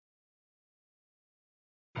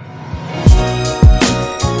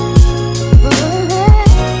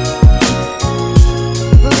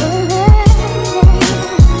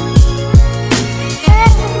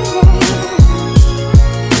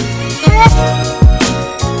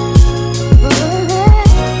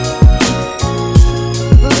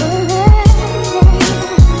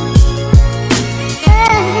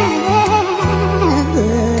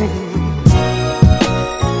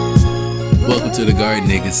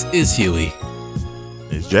guys, it's Huey.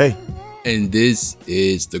 It's Jay. And this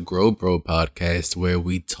is the Grow Bro podcast where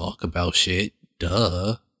we talk about shit.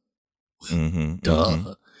 Duh.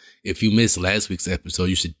 If you missed last week's episode,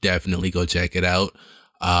 you should definitely go check it out.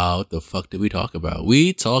 What the fuck did we talk about?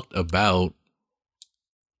 We talked about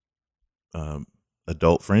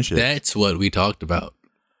adult friendships. That's what we talked about.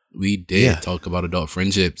 We did talk about adult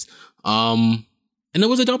friendships. And it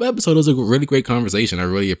was a dope episode. It was a really great conversation. I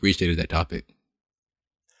really appreciated that topic.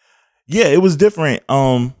 Yeah, it was different.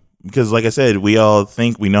 Because like I said, we all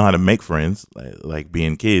think we know how to make friends, like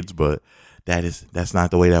being kids, but that's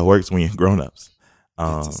not the way that works when you're grown-ups.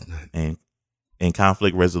 And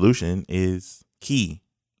conflict resolution is key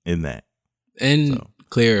in that. And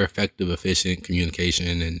clear, effective, efficient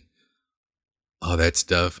communication and all that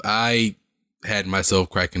stuff. I had myself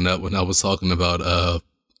cracking up when I was talking about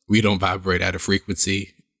we don't vibrate at a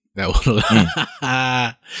frequency. That one,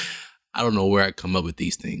 I don't know where I come up with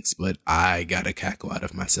these things, but I got a cackle out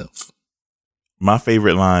of myself. My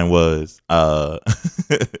favorite line was I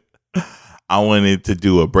wanted to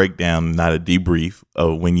do a breakdown, not a debrief,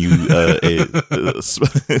 of when you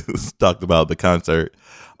talked about the concert.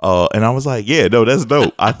 And I was like, yeah, no, that's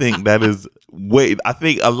dope. I think that is I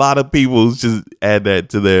think a lot of people just add that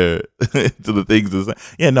to their to the things.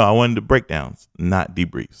 I wanted the breakdowns, not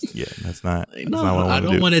debriefs. Yeah, that's not what I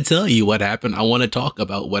don't want to tell you what happened. I want to talk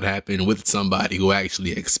about what happened with somebody who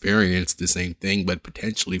actually experienced the same thing, but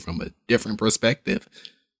potentially from a different perspective.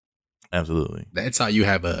 Absolutely. That's how you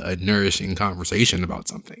have a nourishing conversation about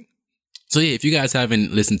something. So yeah, if you guys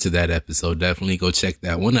haven't listened to that episode, definitely go check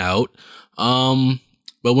that one out.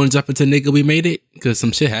 But want to jump into nigga, we made it? Because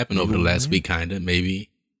some shit happened over the last week, kind of,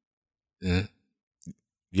 maybe. Yeah.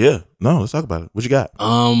 No, let's talk about it. What you got?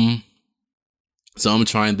 So I'm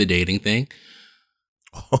trying the dating thing.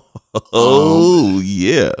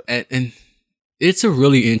 Yeah. And it's a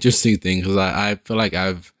really interesting thing because I feel like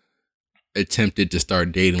I've attempted to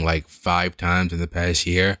start dating like 5 times in the past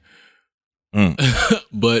year.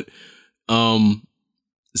 But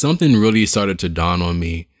something really started to dawn on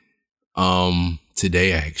me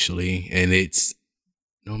today, actually, and it's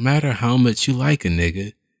no matter how much you like a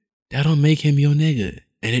nigga, that don't make him your nigga,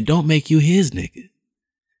 and it don't make you his nigga.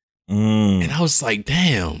 And I was like,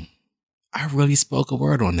 damn, I really spoke a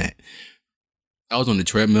word on that. I was on the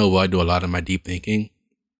treadmill where I do a lot of my deep thinking.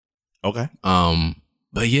 Okay.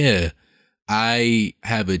 But yeah, I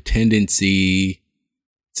have a tendency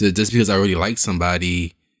to, just because I really like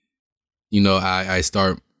somebody, I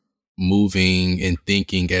start moving and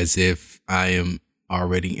thinking as if I am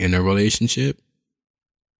already in a relationship.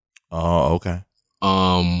 Oh, okay.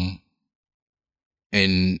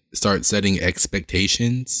 And start setting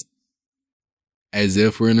expectations as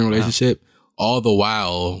if we're in a relationship, all the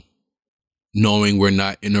while knowing we're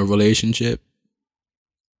not in a relationship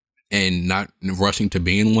and not rushing to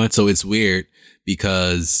be in one. So it's weird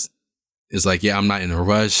because it's like, yeah, I'm not in a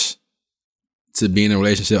rush to be in a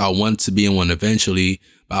relationship. I want to be in one eventually,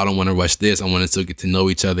 but I don't want to rush this. I want to still get to know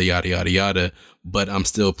each other, yada, yada, yada. But I'm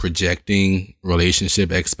still projecting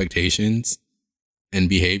relationship expectations and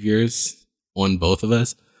behaviors on both of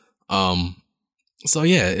us. So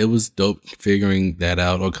yeah, it was dope figuring that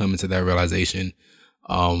out or coming to that realization.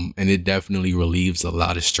 And it definitely relieves a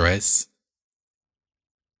lot of stress.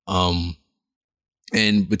 And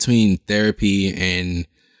between therapy and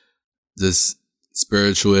this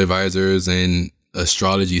spiritual advisors and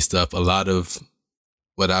astrology stuff, a lot of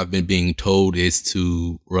what I've been being told is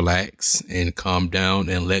to relax and calm down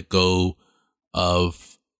and let go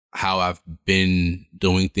of how I've been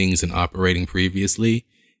doing things and operating previously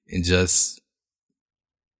and just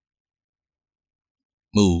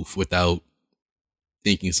move without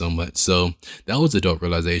thinking so much. So that was a dope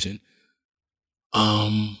realization.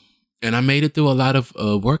 And I made it through a lot of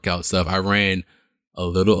workout stuff. I ran a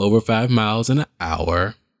little over 5 miles in an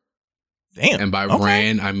hour. Damn. And by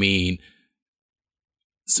ran, I mean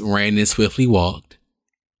ran and swiftly walked.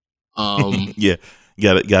 Yeah.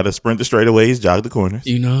 Got to sprint the straightaways, jog the corners.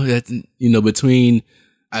 That's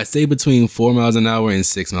I say between 4 miles an hour and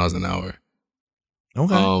 6 miles an hour.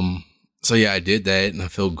 Okay. So yeah, I did that and I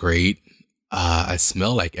felt great. I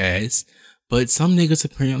smell like ass, but some niggas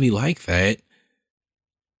apparently like that.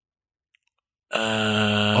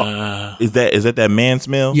 Is that man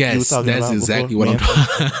smell? Yes, that's exactly what I'm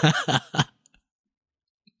talking.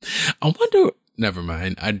 I wonder. Never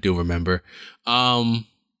mind. I do remember. So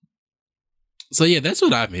yeah, that's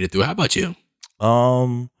what I've made it through. How about you?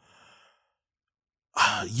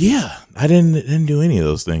 Yeah, I didn't do any of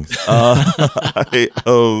those things. I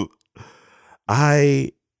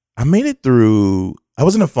made it through. I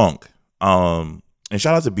was in a funk. And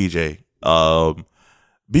shout out to BJ.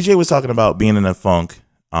 BJ was talking about being in a funk,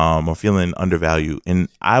 or feeling undervalued, and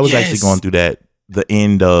I was actually going through that the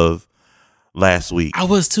end of last week. I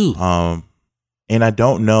was too. And I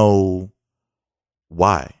don't know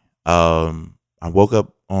why. I woke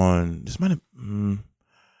up on this might have,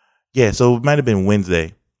 so it might have been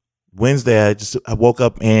Wednesday. I woke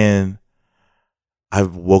up and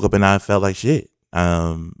I felt like shit.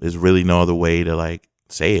 There's really no other way to like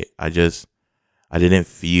say it. I didn't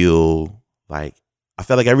feel like, I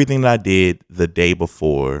felt like everything that I did the day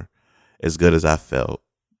before, as good as I felt,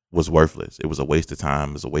 was worthless. It was a waste of time.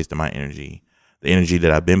 It was a waste of my energy. The energy that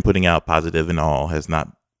I've been putting out, positive and all,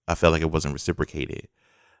 I felt like it wasn't reciprocated.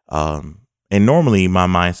 And normally my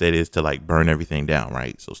mindset is to like burn everything down,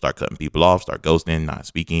 right? So start cutting people off, start ghosting, not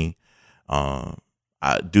speaking. I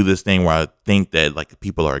do this thing where I think that like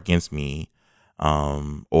people are against me,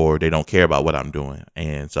 or they don't care about what I'm doing.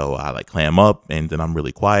 And so I like clam up, and then I'm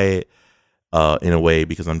really quiet, in a way,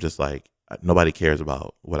 because I'm just like, nobody cares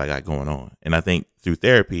about what I got going on. And I think through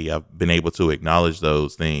therapy, I've been able to acknowledge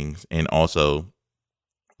those things and also,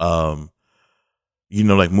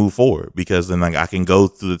 like move forward, because then like I can go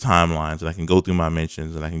through the timelines and I can go through my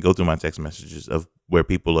mentions and I can go through my text messages of where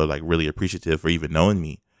people are like really appreciative for even knowing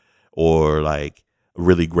me, or like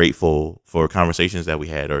really grateful for conversations that we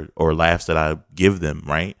had, or laughs that I give them.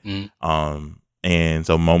 Right. And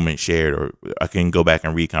so moments shared, or I can go back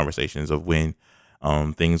and read conversations of when,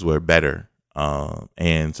 things were better.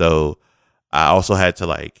 And so I also had to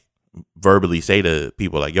like verbally say to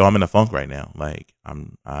people like, yo, I'm in a funk right now. Like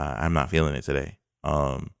I'm not feeling it today.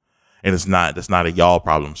 And that's not a y'all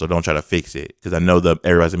problem. So don't try to fix it. Cause I know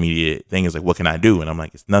everybody's immediate thing is like, what can I do? And I'm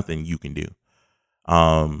like, it's nothing you can do.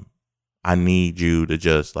 I need you to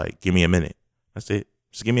just like, give me a minute. That's it.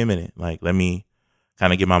 Just give me a minute. Like, let me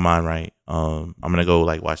kind of get my mind right. I'm going to go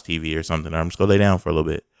like watch TV or something, or I'm just going to lay down for a little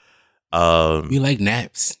bit. You like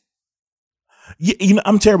naps? Yeah,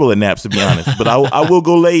 I'm terrible at naps, to be honest, but I will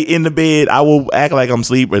go lay in the bed. I will act like I'm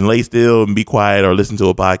asleep and lay still and be quiet, or listen to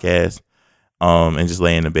a podcast, and just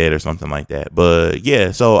lay in the bed or something like that. But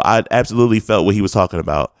yeah, so I absolutely felt what he was talking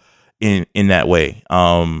about in that way.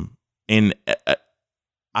 And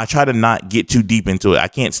I try to not get too deep into it. I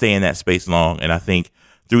can't stay in that space long. And I think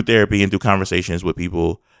through therapy and through conversations with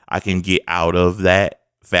people, I can get out of that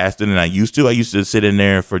faster than I used to. I used to sit in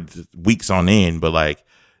there for weeks on end, but like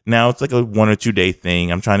now it's like a 1 or 2 day thing.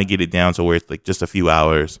 I'm trying to get it down to where it's like just a few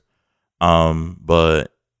hours.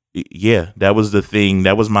 But yeah, that was the thing.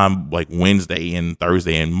 That was my like Wednesday and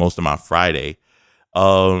Thursday and most of my Friday.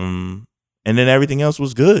 And then everything else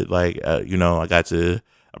was good. Like, I got to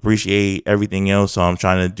appreciate everything else. So I'm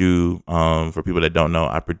trying to do, for people that don't know,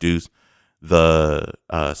 I produce the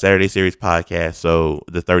Saturday Series podcast. So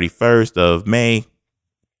the 31st of May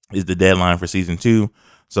is the deadline for season 2.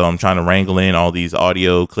 So I'm trying to wrangle in all these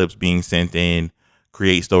audio clips being sent in,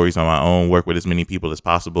 create stories on my own, work with as many people as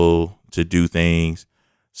possible to do things.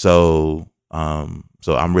 So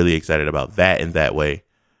I'm really excited about that in that way.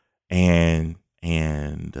 And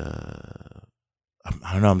I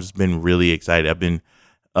don't know, I've just been really excited. I've been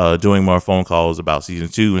doing more phone calls about season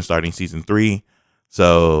 2 and starting season 3.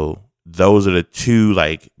 So those are the two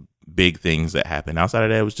like big things that happened. Outside of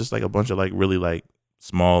that, it was just like a bunch of like really like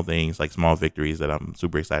small things, like small victories that I'm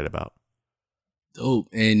super excited about. Dope.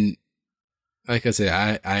 And like I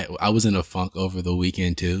said, I was in a funk over the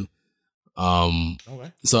weekend too.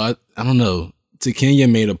 Okay. So I don't know. Kenya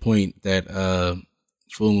made a point that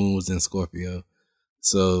full moon was in Scorpio,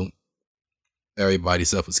 so everybody's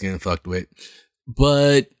stuff was getting fucked with.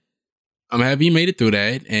 But I'm happy you made it through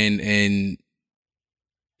that, and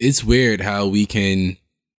it's weird how we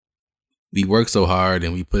work so hard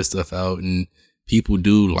and we put stuff out and people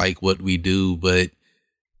do like what we do, but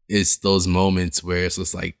it's those moments where it's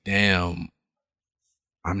just like, damn,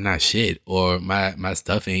 I'm not shit, or my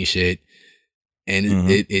stuff ain't shit. And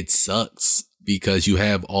it sucks because you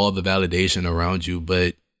have all the validation around you,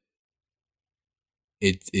 but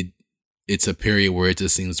it's a period where it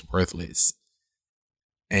just seems worthless.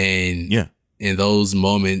 And yeah, in those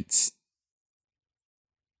moments,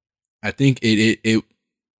 I think it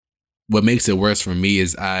what makes it worse for me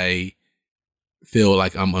is I feel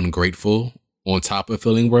like I'm ungrateful on top of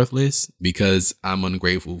feeling worthless, because I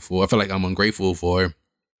feel like I'm ungrateful for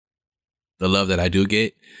the love that I do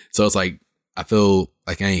get. So it's like, I feel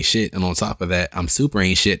like I ain't shit. And on top of that, I'm super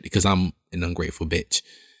ain't shit because I'm an ungrateful bitch.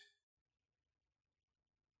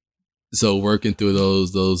 So working through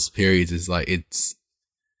those periods is like, it's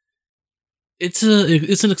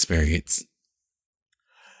an experience.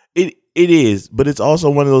 It is, but it's also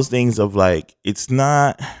one of those things of like, it's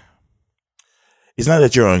not it's not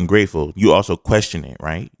that you're ungrateful. You also question it,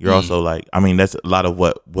 right? You're also like, I mean, that's a lot of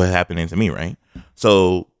what happening to me, right?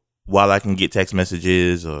 So while I can get text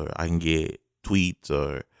messages or I can get tweets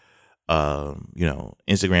or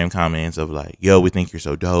Instagram comments of like, yo, we think you're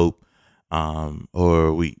so dope,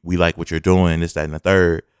 or we like what you're doing, this, that, and the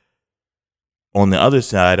third. On the other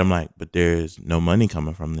side, I'm like, but there's no money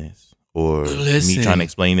coming from this, or me trying to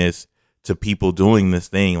explain this to people doing this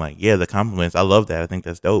thing. Like, yeah, the compliments, I love that, I think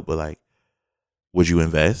that's dope, but like, would you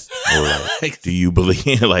invest? Or like, do you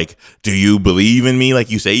believe in me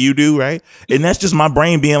like you say you do, right? And that's just my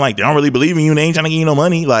brain being like, they don't really believe in you and they ain't trying to give you no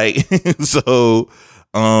money. Like, so,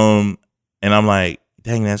 and I'm like,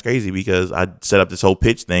 dang, that's crazy, because I set up this whole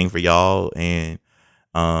pitch thing for y'all, and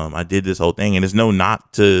I did this whole thing, and it's no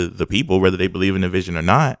knock to the people, whether they believe in the vision or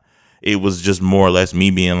not. It was just more or less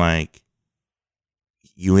me being like,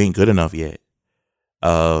 you ain't good enough yet.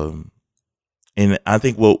 And I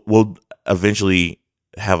think we'll eventually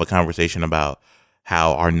have a conversation about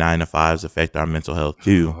how our 9-to-5s affect our mental health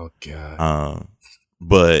too. Oh God.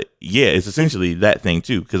 But yeah, it's essentially that thing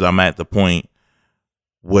too, because I'm at the point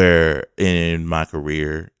where in my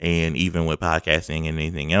career and even with podcasting and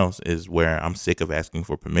anything else is where I'm sick of asking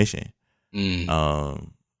for permission.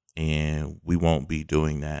 And we won't be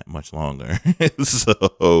doing that much longer.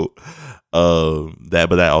 So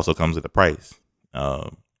that also comes at a price.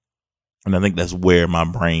 And I think that's where my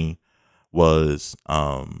brain was.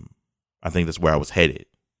 I think that's where I was headed,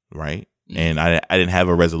 right? And I didn't have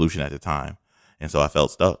a resolution at the time, and so I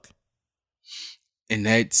felt stuck. And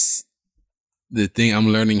that's the thing. I'm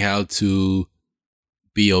learning how to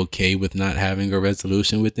be okay with not having a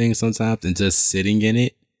resolution with things sometimes and just sitting in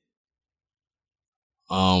it.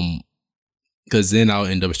 Because then I'll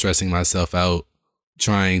end up stressing myself out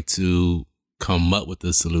trying to come up with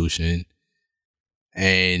a solution,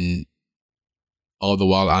 and all the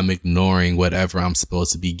while I'm ignoring whatever I'm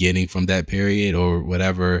supposed to be getting from that period, or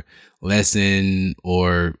whatever lesson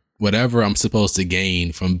or whatever I'm supposed to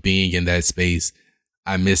gain from being in that space.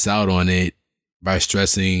 I miss out on it by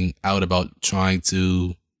stressing out about trying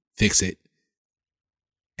to fix it.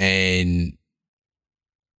 And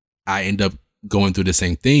I end up going through the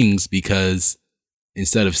same things because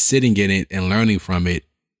instead of sitting in it and learning from it,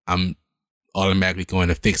 I'm automatically going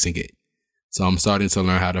to fixing it. So I'm starting to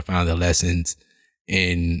learn how to find the lessons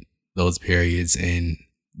in those periods and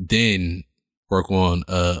then work on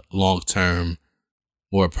a long-term,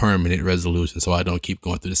 more permanent resolution so I don't keep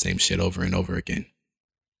going through the same shit over and over again.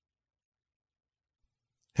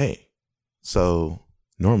 Hey, so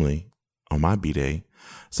normally on my B-day,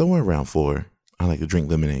 somewhere around 4, I like to drink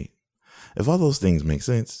lemonade. If all those things make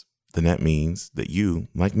sense, then that means that you,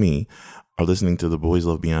 like me, are listening to the Boys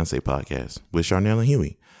Love Beyonce podcast with Charnel and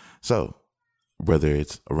Huey. So whether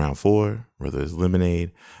it's around 4, whether it's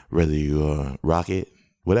lemonade, whether you rock it,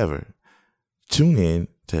 whatever, tune in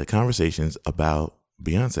to conversations about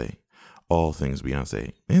Beyonce, all things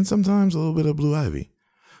Beyonce, and sometimes a little bit of Blue Ivy.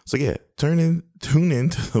 So yeah, tune in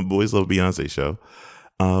to the Boys Love Beyonce show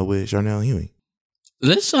with Charnel and Huey.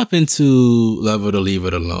 Let's jump into Love It or Leave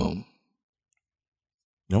It Alone.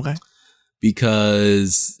 Okay.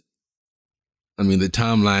 Because, I mean, the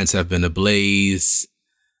timelines have been ablaze,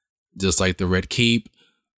 just like the Red Keep.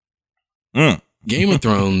 Game of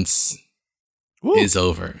Thrones is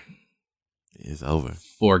over. It's over.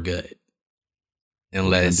 For good.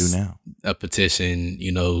 Unless now? A petition,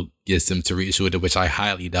 gets them to reissue it, which I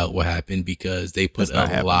highly doubt will happen because they put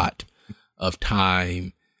a lot of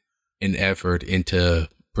time and effort into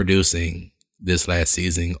producing this last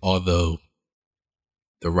season, although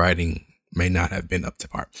the writing may not have been up to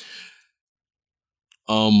par.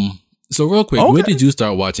 So real quick, when did you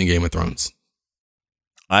start watching Game of Thrones?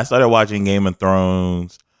 I started watching Game of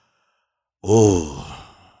Thrones.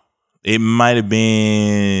 It might have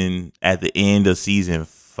been at the end of season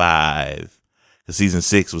 5, because season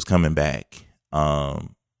 6 was coming back. I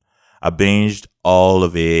binged all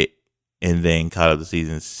of it and then caught up to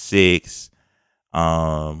season 6.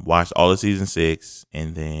 Watched all of season 6,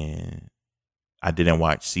 and then I didn't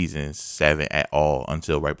watch season 7 at all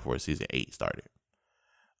until right before season 8 started.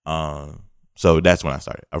 So that's when I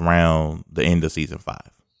started, around the end of season 5.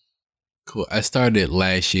 Cool. I started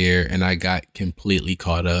last year and I got completely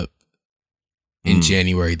caught up in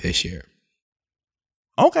January this year.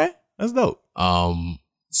 Okay, that's dope.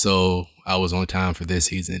 So I was on time for this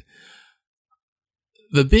season.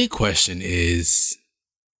 The big question is,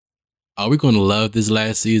 are we going to love this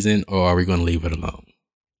last season or are we going to leave it alone?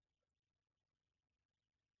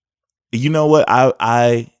 You know what?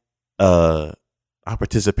 I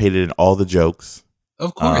participated in all the jokes.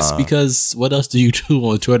 Of course, because what else do you do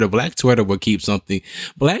on Twitter? Black Twitter will keep something.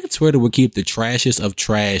 Black Twitter will keep the trashiest of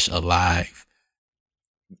trash alive.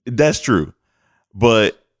 That's true.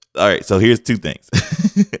 But all right, so here's two things.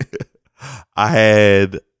 I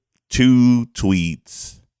had 2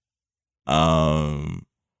 tweets. No,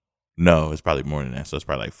 it's probably more than that. So it's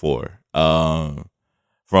probably like 4.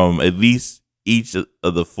 From at least each of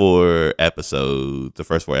the 4 episodes, the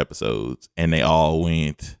first 4 episodes, and they all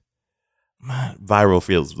went viral.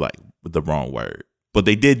 Feels like the wrong word, but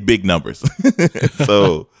they did big numbers.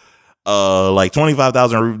 So, like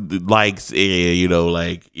 25,000 likes,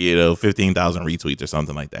 15,000 retweets or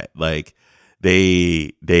something like that. Like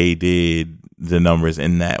they did the numbers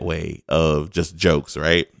in that way of just jokes,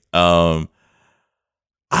 right? I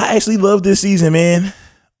actually love this season, man.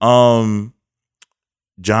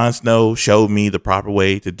 Jon Snow showed me the proper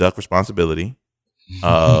way to duck responsibility.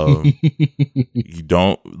 You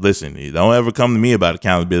don't ever come to me about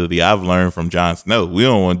accountability. I've learned from Jon Snow. We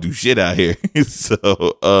don't want to do shit out here.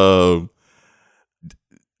 So,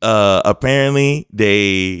 apparently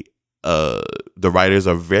the writers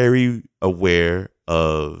are very aware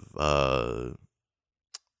of,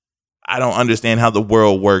 I don't understand how the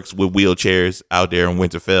world works with wheelchairs out there in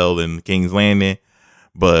Winterfell and King's Landing,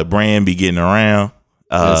 but Bran be getting around.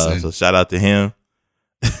 So shout out to him.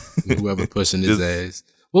 Whoever pushing his ass.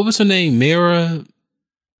 What was her name? Mira?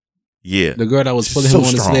 Yeah. The girl that was pulling him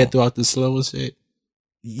on the sled throughout the slow and shit?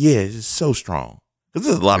 Yeah, it's just so strong. Because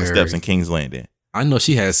there's a lot of steps in King's Landing. I know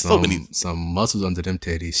she had some muscles under them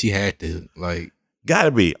titties. She had to,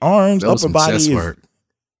 gotta be. Arms, upper body. Chest work.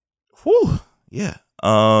 Whew. Yeah.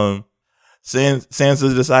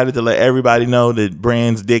 Sansa decided to let everybody know that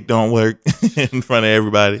Bran's dick don't work in front of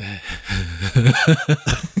everybody.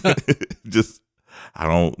 Just, I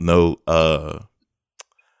don't know.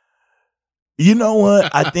 You know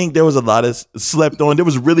what? I think there was a lot of slept on. There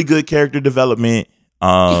was really good character development.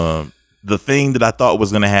 The thing that I thought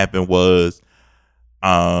was going to happen was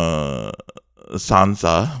Sansa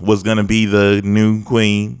was going to be the new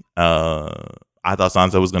queen. I thought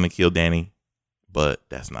Sansa was going to kill Dany, but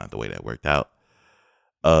that's not the way that worked out.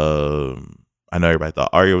 I know everybody thought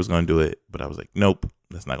Arya was going to do it, but I was like, nope,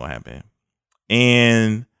 that's not going to happen.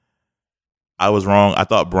 And I was wrong. I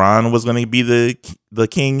thought Bronn was going to be the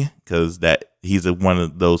king because he's one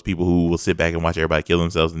of those people who will sit back and watch everybody kill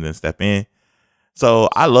themselves and then step in. So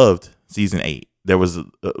I loved season 8. There was a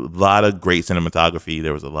lot of great cinematography.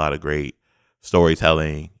 There was a lot of great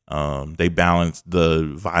storytelling. They balanced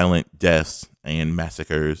the violent deaths and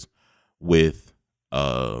massacres with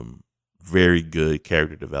very good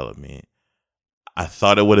character development. I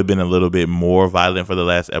thought it would have been a little bit more violent for the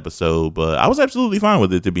last episode, but I was absolutely fine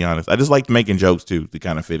with it, to be honest. I just liked making jokes too to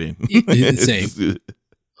kind of fit in. Same.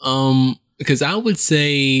 Because I would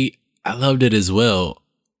say I loved it as well.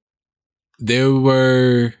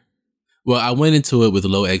 I went into it with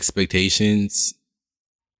low expectations.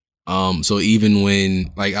 So even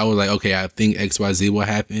when I was like, okay, I think XYZ will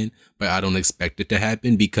happen, but I don't expect it to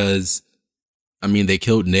happen because they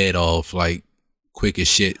killed Ned off quick as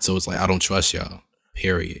shit. So it's I don't trust y'all.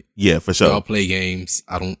 Period. Yeah, for sure. Y'all play games.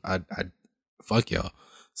 I fuck y'all.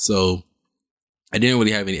 So I didn't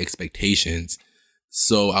really have any expectations.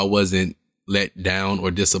 So I wasn't let down or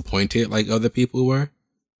disappointed like other people were.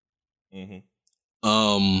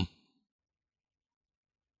 Mm-hmm.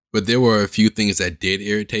 But there were a few things that did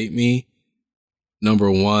irritate me. Number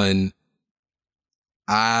one,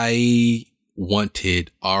 I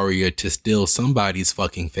wanted Arya to steal somebody's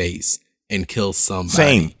fucking face and kill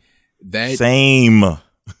somebody. Same.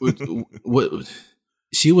 What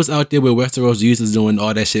she was out there with Westeros Jesus doing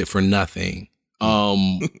all that shit for nothing.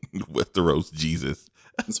 Westeros Jesus.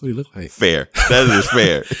 That's what he looked like. Fair. That is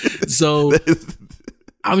fair. So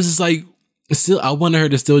I was just I wanted her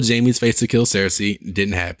to steal Jaime's face to kill Cersei.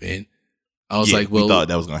 Didn't happen. I was we thought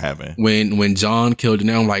that was gonna happen. When Jon killed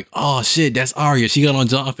her, I'm like, oh shit, that's Arya. She got on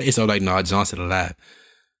Jon's face. I was like, nah, Jon's still alive.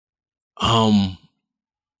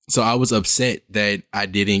 So I was upset that I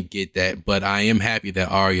didn't get that, but I am happy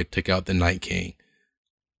that Arya took out the Night King.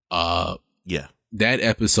 Yeah. That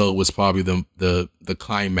episode was probably the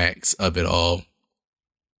climax of it all.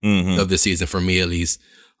 Mm-hmm. Of the season for me, at least.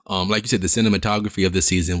 Like you said, the cinematography of the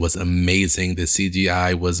season was amazing. The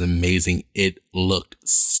CGI was amazing. It looked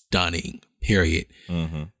stunning. Period.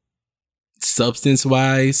 Mm-hmm. Substance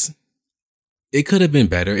wise, it could have been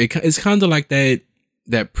better. It's kind of like that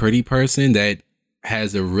pretty person that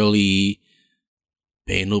has a really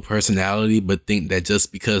banal personality, but think that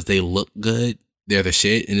just because they look good, they're the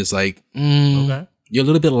shit. And it's okay, you're a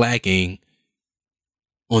little bit lacking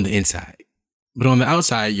on the inside, but on the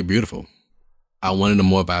outside, you're beautiful. I wanted a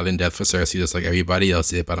more violent death for Cersei, just like everybody else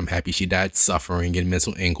did, but I'm happy she died suffering in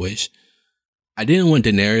mental anguish. I didn't want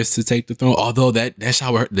Daenerys to take the throne, although that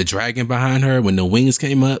shot with the dragon behind her when the wings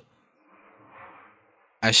came up,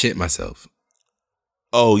 I shit myself.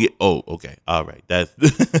 Oh yeah. Oh, okay. All right. That's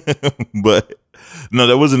but no,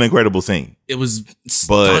 that was an incredible scene. It was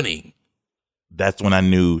stunning. That's when I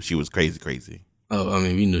knew she was crazy. Oh, I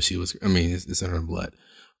mean, we knew she was. I mean, it's in her blood.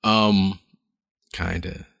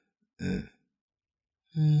 Kinda.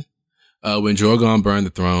 When Drogon burned the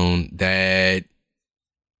throne, that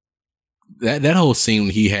whole scene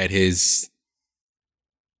when he had his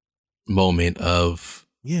moment of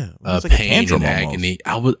like pain and agony.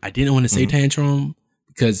 I didn't want to say tantrum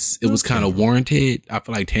because it was kind of warranted. I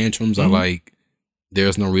feel like tantrums are like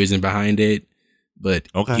there's no reason behind it, but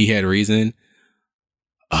he had a reason.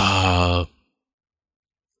 Plot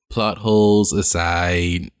holes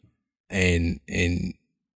aside, and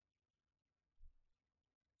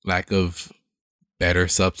lack of better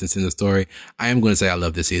substance in the story, I am going to say I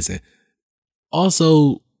love this season.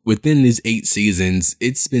 Also, within these 8 seasons,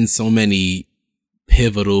 it's been so many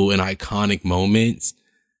pivotal and iconic moments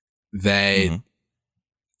that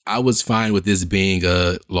I was fine with this being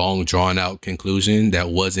a long, drawn-out conclusion that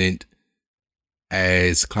wasn't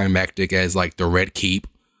as climactic as like the Red Keep,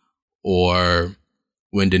 or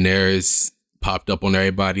when Daenerys popped up on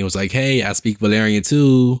everybody and was like, "Hey, I speak Valyrian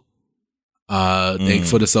too. Thanks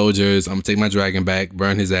for the soldiers. I'm gonna take my dragon back,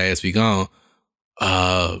 burn his ass, we gone."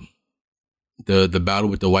 The battle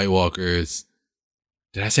with the White Walkers.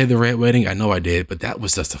 Did I say the Red Wedding? I know I did, but that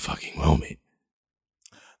was just a fucking moment.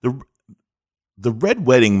 The Red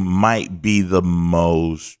Wedding might be the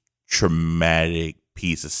most traumatic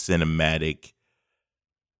piece of cinematic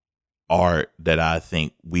art that I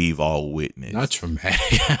think we've all witnessed. Not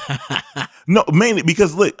traumatic. No, mainly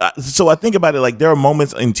because look, so I think about it, like there are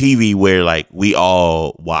moments in TV where like we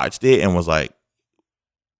all watched it and was like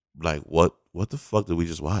what the fuck did we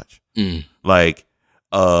just watch? Like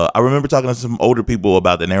I remember talking to some older people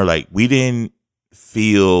about that, and they were like, we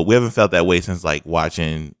haven't felt that way since like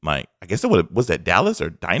watching, like, I guess it was that Dallas or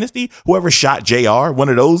Dynasty, whoever shot JR, one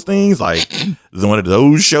of those things, like one of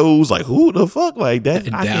those shows, like who the fuck, like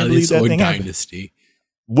that? I can't believe that thing Dynasty happened.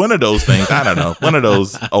 One of those things, I don't know. One of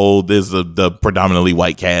those old is the predominantly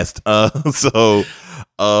white cast. So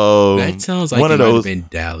that sounds like one it of might those have been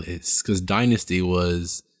Dallas, because Dynasty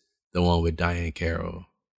was the one with Diane Carroll.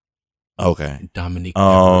 Okay, Dominique.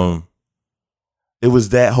 It was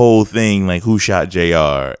that whole thing, like who shot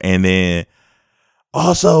JR, and then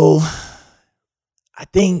also I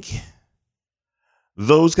think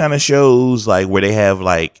those kind of shows, like where they have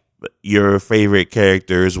like your favorite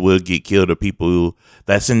characters will get killed, or people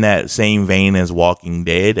that's in that same vein as Walking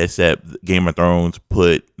Dead, except Game of Thrones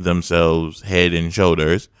put themselves head and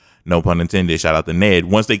shoulders, no pun intended, shout out to Ned,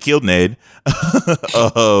 once they killed Ned,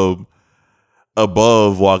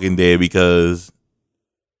 above Walking Dead, because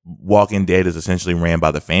Walking Dead is essentially ran by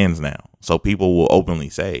the fans now. So people will openly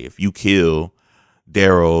say, if you kill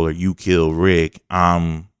Daryl or you kill Rick,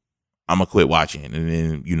 I'm gonna quit watching.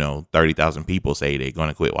 And then 30,000 people say they're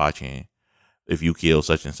gonna quit watching if you kill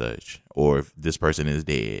such and such, or if this person is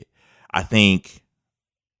dead. I think,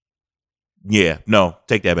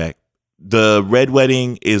 take that back. The Red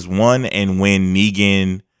Wedding is one, and when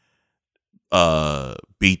Negan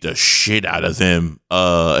beat the shit out of him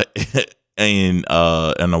in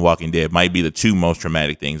The Walking Dead might be the 2 most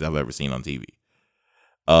traumatic things I've ever seen on TV.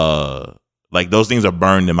 Like those things are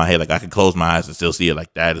burned in my head. Like I could close my eyes and still see it.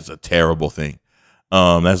 Like that is a terrible thing.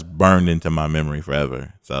 That's burned into my memory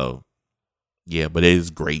forever. So yeah, but it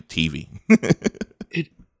is great TV.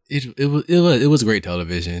 It was great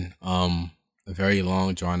television. A very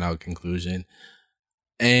long, drawn out conclusion,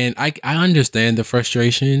 and I understand the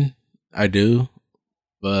frustration. I do,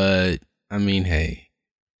 but I mean, hey,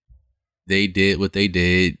 they did what they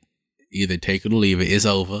did. Either take it or leave it. It's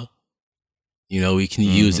over. We can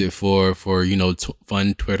use it for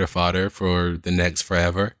fun Twitter fodder for the next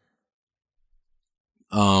forever.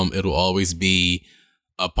 It'll always be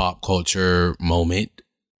a pop culture moment.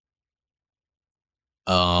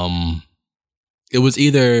 It was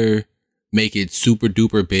either make it super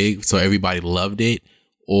duper big so everybody loved it,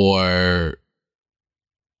 or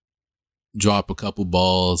drop a couple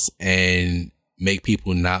balls and make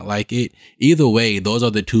people not like it. Either way, those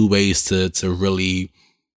are the 2 ways to really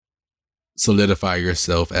solidify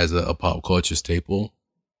yourself as a pop culture staple.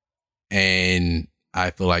 And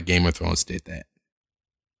I feel like Game of Thrones did that.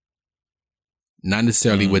 Not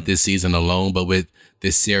necessarily with this season alone, but with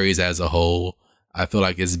this series as a whole. I feel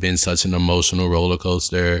like it's been such an emotional roller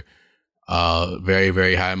coaster. Very,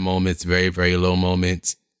 very high moments, very, very low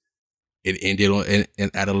moments. it ended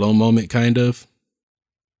at a low moment, kind of.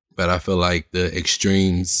 But I feel like the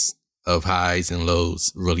extremes of highs and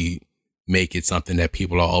lows really make it something that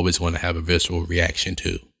people are always going to have a visceral reaction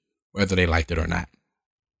to, whether they liked it or not.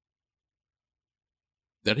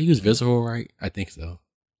 Did I use visceral right? I think so.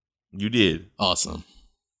 You did. Awesome.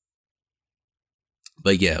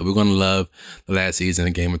 But yeah, we're going to love the last season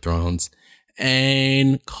of Game of Thrones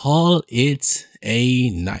and call it a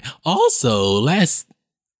night. Also,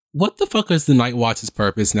 what the fuck is the Night Watch's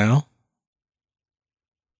purpose now?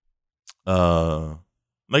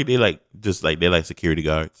 Like they security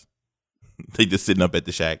guards. They just sitting up at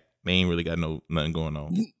the shack. They ain't really got nothing going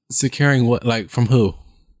on. Securing what? Like from who?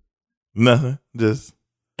 Nothing. Just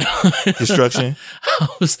construction.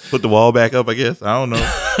 Put the wall back up, I guess. I don't know.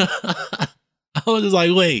 I was just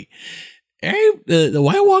like, wait, the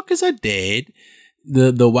White Walkers are dead.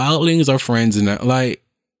 The wildlings are friends, and like,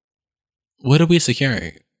 what are we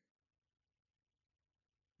securing?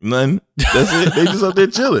 Nothing. That's it. They just up there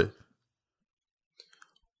chilling.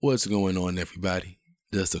 What's going on, everybody?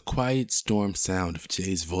 Does the quiet storm sound of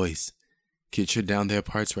Jay's voice get your down there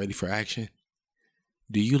parts ready for action?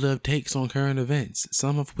 Do you love takes on current events,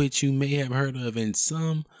 some of which you may have heard of and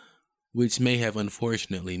some which may have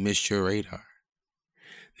unfortunately missed your radar?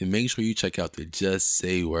 Then make sure you check out the Just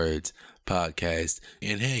Say Words podcast.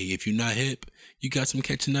 And hey, if you're not hip, you got some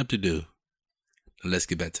catching up to do. Now let's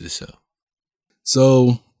get back to the show.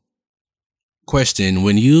 So, question,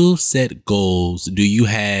 when you set goals, do you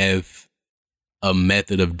have a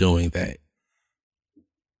method of doing that?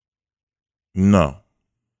 No.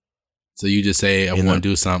 So you just say, I want to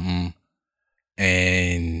do something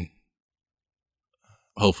and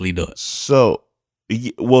hopefully do it. So,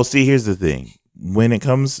 well, see, here's the thing. When it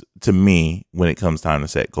comes to me, when it comes time to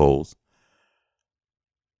set goals,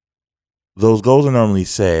 those goals are normally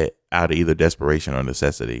set out of either desperation or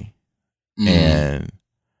necessity. And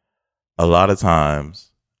a lot of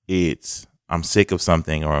times it's I'm sick of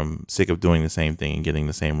something, or I'm sick of doing the same thing and getting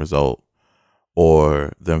the same result,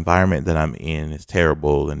 or the environment that I'm in is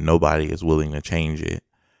terrible and nobody is willing to change it.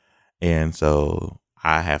 And so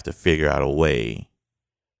I have to figure out a way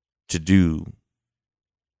to do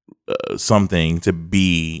something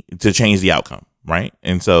to change the outcome. Right.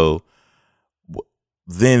 And so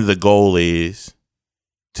then the goal is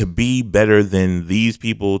to be better than these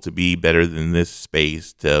people, to be better than this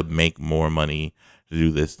space, to make more money, to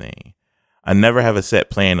do this thing. I never have a set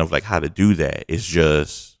plan of like how to do that. It's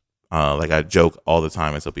just like I joke all the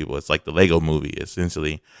time and tell people it's like the Lego movie.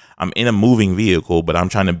 Essentially, I'm in a moving vehicle, but I'm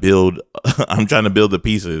trying to build the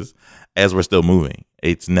pieces as we're still moving.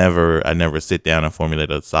 I never sit down and formulate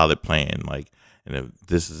a solid plan. Like, and if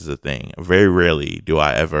this is the thing, very rarely do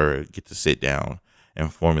I ever get to sit down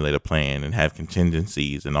and formulate a plan and have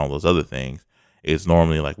contingencies and all those other things. It's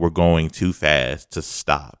normally like we're going too fast to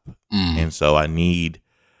stop. And so I need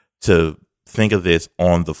to think of this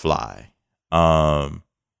on the fly.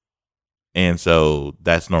 And so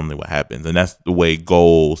that's normally what happens. And that's the way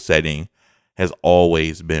goal setting has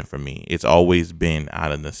always been for me. It's always been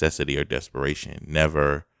out of necessity or desperation,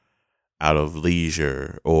 never out of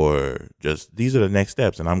leisure or just these are the next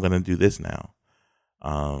steps and I'm going to do this now.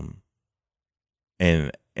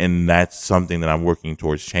 And that's something that I'm working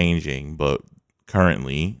towards changing, but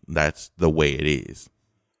currently that's the way it is.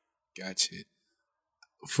 Gotcha.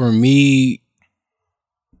 For me,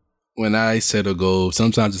 when I set a goal,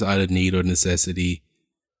 sometimes it's out of need or necessity,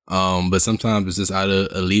 but sometimes it's just out of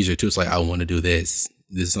a leisure too. It's like, I want to do this.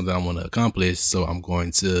 This is something I want to accomplish, so I'm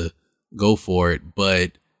going to go for it.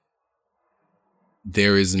 But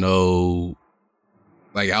there is no,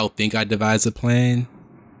 like, I'll think I devised a plan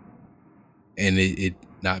and it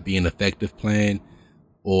not be an effective plan,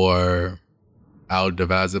 or I'll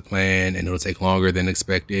devise a plan and it'll take longer than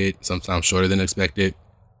expected, sometimes shorter than expected.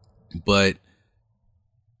 But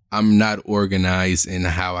I'm not organized in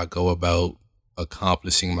how I go about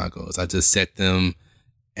accomplishing my goals. I just set them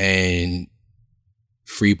and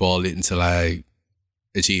freeball it until I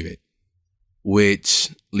achieve it,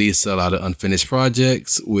 which leads to a lot of unfinished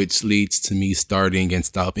projects, which leads to me starting and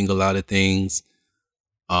stopping a lot of things.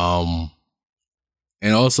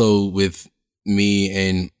 And also with me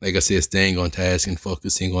and, like I said, staying on task and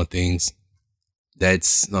focusing on things, that's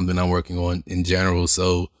something I'm working on in general.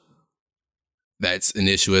 So that's an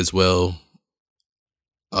issue as well.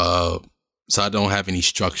 So I don't have any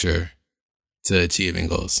structure to achieving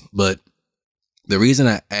goals. But the reason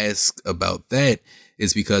I ask about that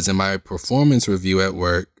is because in my performance review at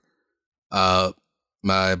work,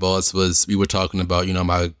 my boss we were talking about,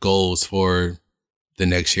 my goals for the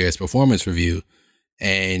next year's performance review.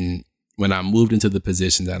 And when I moved into the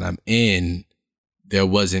position that I'm in, there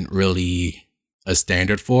wasn't really a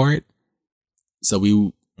standard for it. So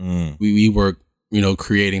we were,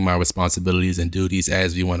 creating my responsibilities and duties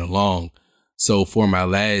as we went along. So for my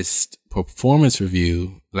last performance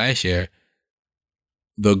review last year,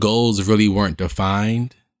 the goals really weren't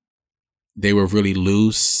defined. They were really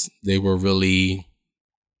loose. They were really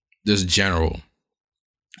just general.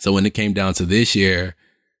 So when it came down to this year,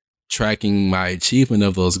 tracking my achievement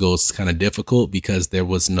of those goals is kind of difficult because there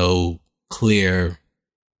was no clear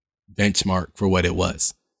benchmark for what it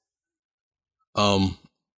was.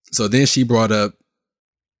 So then she brought up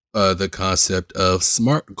the concept of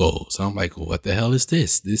SMART goals. I'm like, well, what the hell is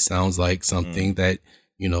this? This sounds like something that,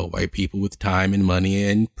 white people with time and money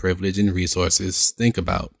and privilege and resources think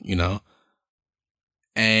about,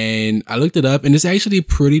 And I looked it up and it's actually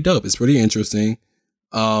pretty dope. It's pretty interesting.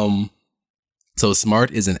 So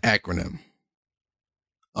SMART is an acronym.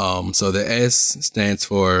 So the S stands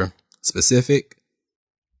for specific.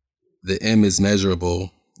 The M is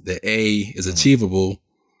measurable. The A is achievable.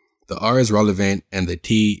 The R is relevant, and the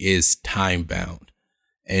T is time bound.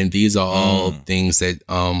 And these are all things that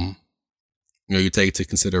you take into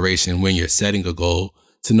consideration when you're setting a goal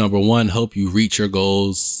to, number one, help you reach your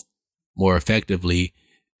goals more effectively,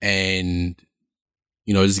 and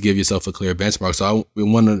just give yourself a clear benchmark. So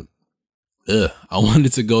I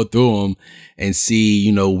wanted to go through them and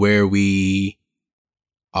see where we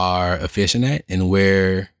are efficient at and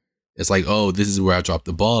where it's like, oh, this is where I dropped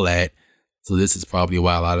the ball at. So this is probably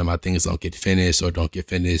why a lot of my things don't get finished or don't get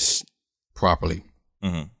finished properly.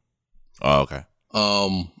 Mm-hmm. Oh, okay.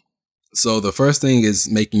 So the first thing is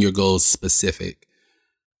making your goals specific.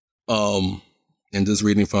 And just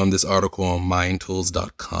reading from this article on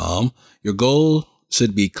mindtools.com, your goal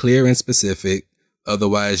should be clear and specific.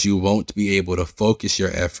 Otherwise, you won't be able to focus your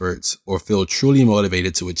efforts or feel truly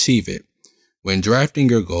motivated to achieve it. When drafting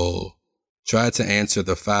your goal, try to answer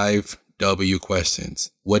the 5 W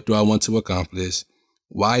questions. What do I want to accomplish?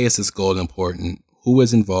 Why is this goal important? Who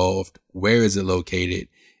is involved? Where is it located?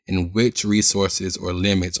 And which resources or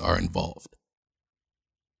limits are involved?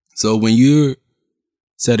 So when you're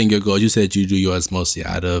setting your goals, you said you do yours mostly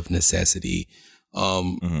out of necessity.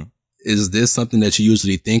 Is this something that you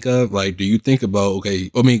usually think of? Like, do you think about,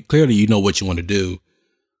 clearly you know what you want to do.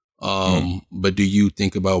 But do you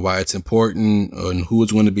think about why it's important and who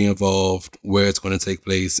is going to be involved, where it's going to take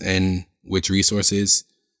place, and which resources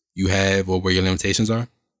you have or where your limitations are?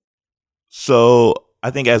 So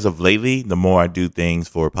I think as of lately, the more I do things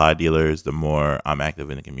for pod dealers, the more I'm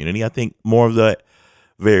active in the community. I think more of that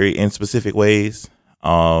very in specific ways.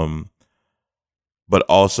 But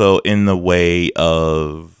also in the way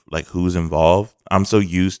of like who's involved. I'm so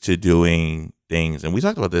used to doing things, and we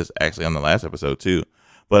talked about this actually on the last episode too,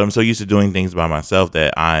 but I'm so used to doing things by myself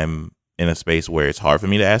that I'm in a space where it's hard for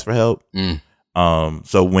me to ask for help.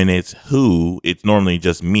 So when it's it's normally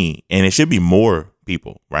just me, and it should be more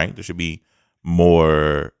people, right? There should be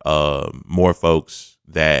more folks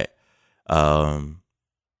that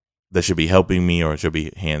should be helping me or should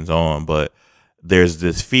be hands on. But there's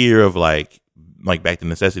this fear of like back to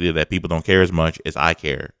necessity that people don't care as much as I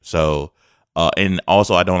care. So, and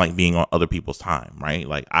also I don't like being on other people's time, right?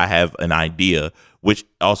 Like I have an idea, which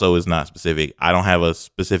also is not specific. I don't have a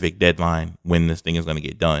specific deadline when this thing is going to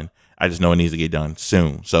get done. I just know it needs to get done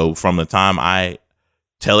soon. So from the time I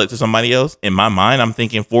tell it to somebody else, in my mind, I'm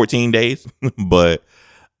thinking 14 days, but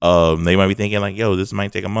they might be thinking like, yo, this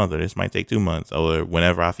might take a month or this might take 2 months or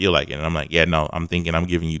whenever I feel like it. And I'm like, yeah, no, I'm thinking I'm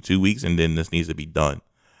giving you 2 weeks and then this needs to be done.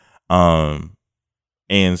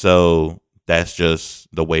 And so that's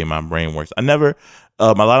just the way my brain works. A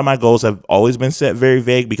lot of my goals have always been set very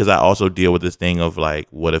vague because I also deal with this thing of like,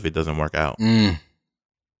 what if it doesn't work out?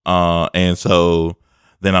 And so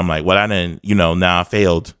then I'm like, well, I didn't, now I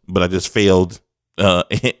failed, but I just failed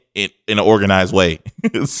in an organized way.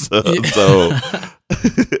 so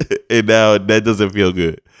and now that doesn't feel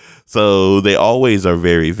good. So they always are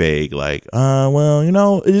very vague, like,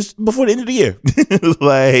 it's before the end of the year.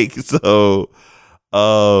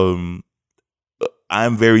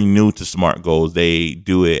 I'm very new to SMART goals. They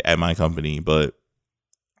do it at my company, but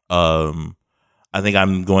I think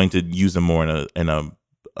I'm going to use them more in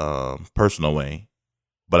a personal way.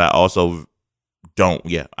 But I also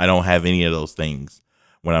I don't have any of those things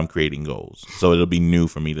when I'm creating goals. So it'll be new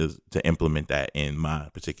for me to implement that in my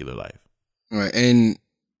particular life. Right. And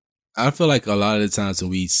I feel like a lot of the times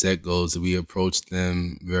when we set goals, we approach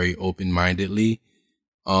them very open-mindedly,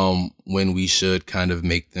 when we should kind of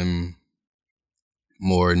make them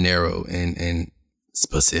more narrow and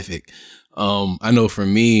specific. I know for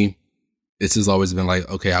me, this has always been like,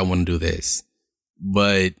 okay, I want to do this.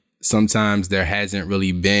 But sometimes there hasn't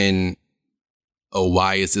really been a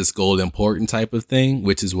why is this goal important type of thing,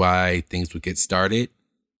 which is why things would get started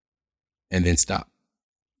and then stop.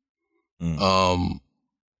 And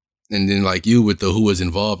then like you with the who is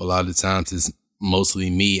involved, a lot of the times is mostly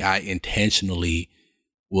me. I intentionally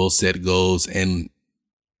will set goals and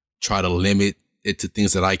try to limit it to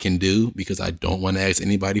things that I can do because I don't want to ask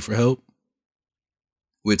anybody for help,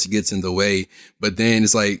 which gets in the way. But then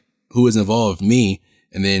it's like, who is involved? Me.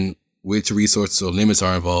 And then which resources or limits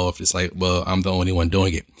are involved? It's like, well, I'm the only one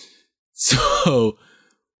doing it. So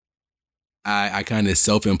I kind of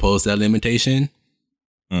self-impose that limitation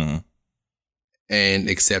and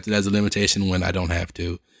accept it as a limitation when I don't have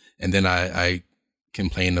to. And then I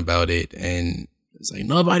complain about it and it's like,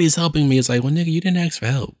 nobody's helping me. It's like, well, nigga, you didn't ask for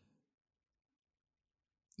help.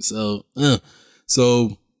 So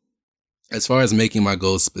as far as making my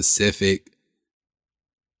goals specific,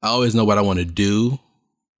 I always know what I want to do,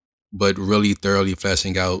 but really thoroughly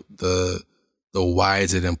fleshing out the why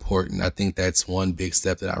is it important. I think that's one big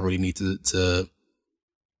step that I really need to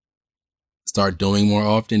start doing more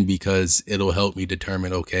often because it'll help me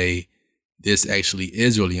determine, okay, this actually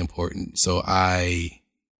is really important. So I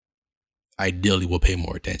ideally will pay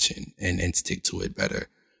more attention and stick to it better.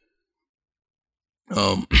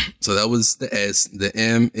 So that was the S. The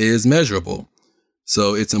M is measurable.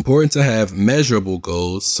 So it's important to have measurable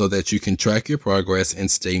goals so that you can track your progress and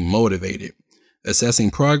stay motivated. Assessing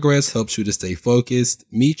progress helps you to stay focused,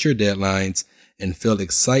 meet your deadlines, and feel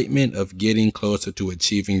excitement of getting closer to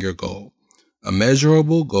achieving your goal. A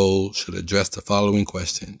measurable goal should address the following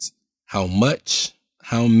questions: how much,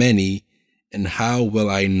 how many, and how will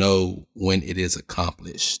I know when it is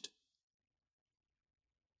accomplished?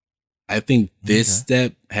 I think this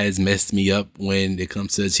step has messed me up when it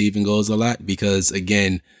comes to achieving goals a lot because,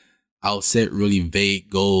 again, I'll set really vague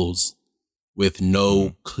goals with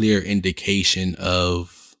no clear indication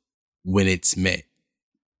of when it's met.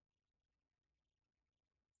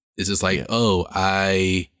 It's just like, oh,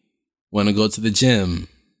 I want to go to the gym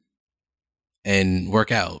and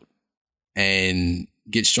work out and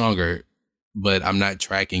get stronger, but I'm not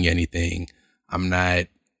tracking anything. I'm not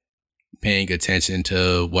paying attention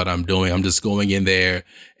to what I'm doing. I'm just going in there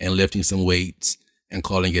and lifting some weights and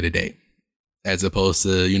calling it a day. As opposed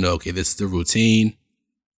to, okay, this is the routine.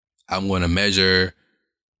 I'm going to measure,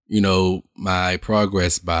 my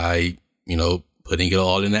progress by, putting it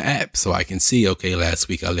all in the app so I can see, okay, last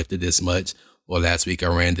week I lifted this much or last week I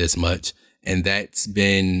ran this much. And that's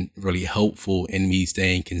been really helpful in me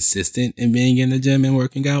staying consistent and being in the gym and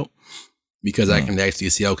working out. Because I can actually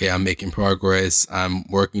see, okay, I'm making progress. I'm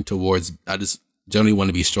working towards, I just generally want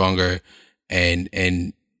to be stronger and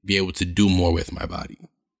be able to do more with my body.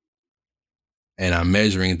 And I'm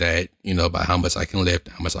measuring that, by how much I can lift,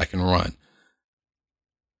 how much I can run.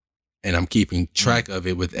 And I'm keeping track of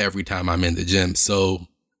it with every time I'm in the gym. So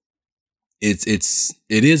it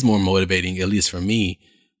is more motivating, at least for me,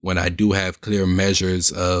 when I do have clear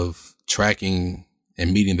measures of tracking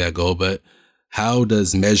and meeting that goal. But how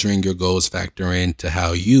does measuring your goals factor into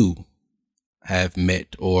how you have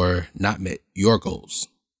met or not met your goals?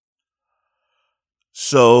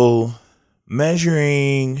 So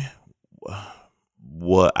measuring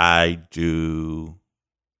what I do,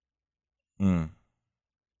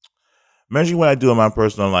 measuring what I do in my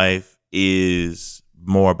personal life is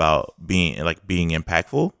more about being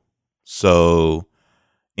impactful. So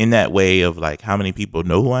in that way of like how many people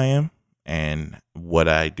know who I am and what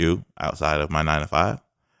I do outside of my 9 to 5.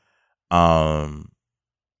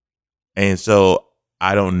 And so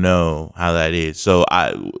I don't know how that is. So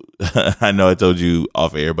I know I told you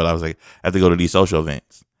off air, but I was like, I have to go to these social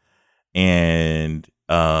events and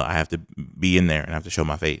I have to be in there and I have to show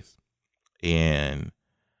my face. And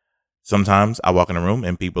sometimes I walk in a room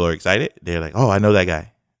and people are excited. They're like, oh, I know that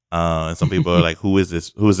guy. And some people are like, who is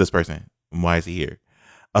this? Who is this person? And why is he here?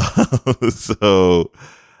 So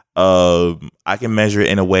I can measure it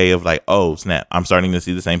in a way of like, oh snap, I'm starting to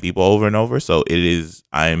see the same people over and over. So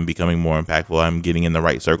I'm becoming more impactful. I'm getting in the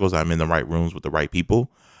right circles. I'm in the right rooms with the right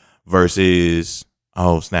people versus,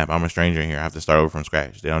 oh snap, I'm a stranger in here. I have to start over from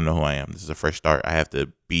scratch. They don't know who I am. This is a fresh start. I have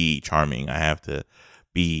to be charming. I have to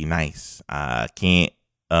be nice. I can't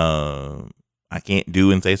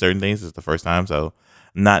do and say certain things. It's the first time. So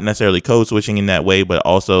not necessarily code switching in that way, but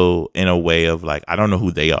also in a way of like, I don't know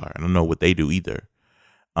who they are. I don't know what they do either.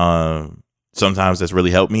 Sometimes that's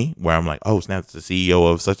really helped me where I'm like, oh snap, it's the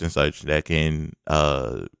CEO of such and such that can,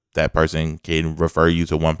 that person can refer you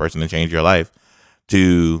to one person to change your life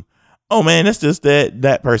to, oh man, that's just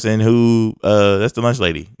that person who, that's the lunch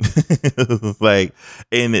lady. Like,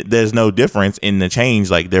 and there's no difference in the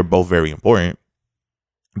change. Like they're both very important.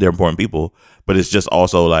 they're important people, but it's just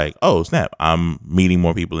also like, oh snap, I'm meeting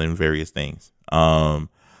more people in various things. So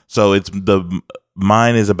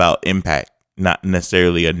mine is about impact, not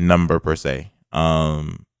necessarily a number per se.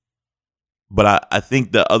 But I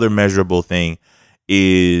think the other measurable thing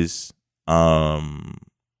is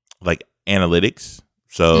like analytics.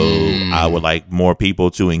 So I would like more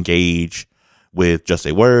people to engage with Just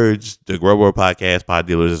Say Words, the Grow World podcast, Pod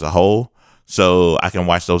Dealers as a whole, so I can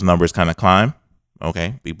watch those numbers kind of climb.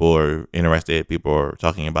 Okay, people are interested. People are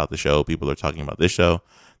talking about the show. People are talking about this show.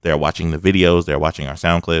 They're watching the videos. They're watching our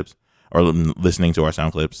sound clips or listening to our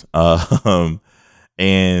sound clips,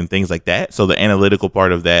 and things like that. So the analytical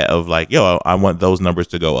part of that, of like, yo, I want those numbers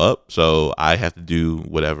to go up, so I have to do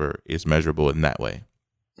whatever is measurable in that way.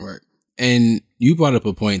 Right. And you brought up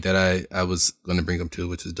a point that I was going to bring up too,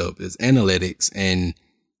 which is dope, is analytics and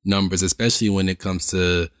numbers, especially when it comes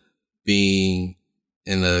to being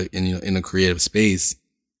in a creative space.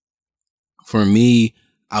 For me,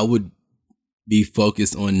 I would be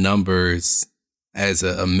focused on numbers as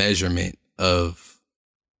a measurement of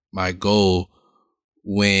my goal,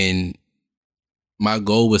 when my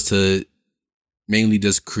goal was to mainly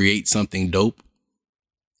just create something dope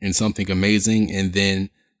and something amazing, and then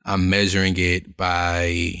I'm measuring it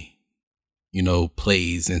by,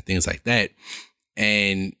 plays and things like that.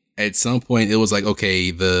 And at some point it was like, okay,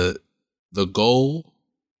 the goal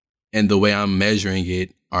and the way I'm measuring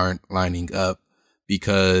it aren't lining up,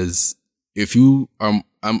 because if you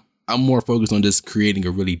I'm more focused on just creating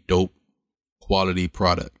a really dope quality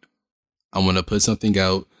product. I want to put something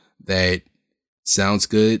out that sounds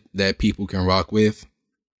good, that people can rock with.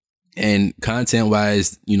 And content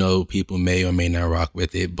wise, people may or may not rock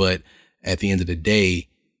with it, but at the end of the day,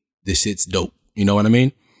 the shit's dope. You know what I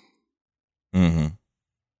mean? Mm-hmm.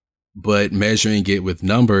 But measuring it with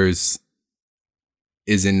numbers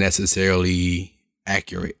isn't necessarily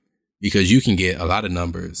accurate, because you can get a lot of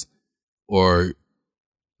numbers or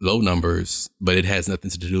low numbers, but it has nothing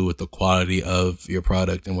to do with the quality of your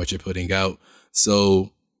product and what you're putting out.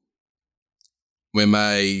 So when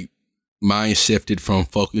my mind shifted from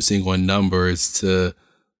focusing on numbers to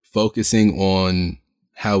focusing on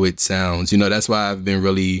how it sounds, that's why I've been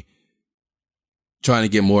really trying to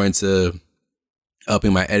get more into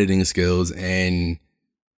upping my editing skills and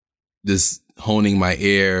just honing my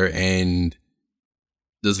ear and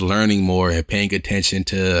just learning more and paying attention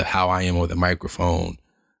to how I am with a microphone.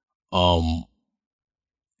 And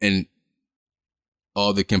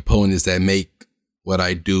all the components that make what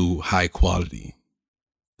I do high quality.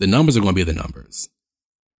 The numbers are going to be the numbers.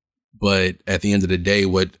 But at the end of the day,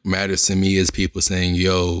 what matters to me is people saying,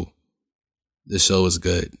 yo, this show is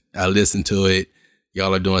good. I listened to it.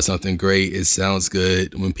 Y'all are doing something great. It sounds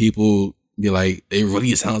good. When people be like, it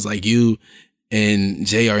really sounds like you and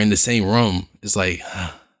Jay are in the same room, it's like,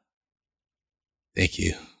 thank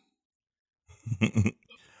you.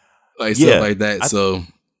 Stuff like that.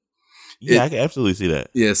 I can absolutely see that.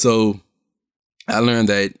 Yeah. So I learned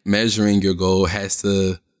that measuring your goal has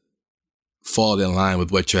to fall in line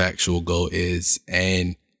with what your actual goal is.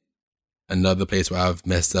 And another place where I've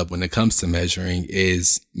messed up when it comes to measuring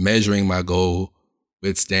is measuring my goal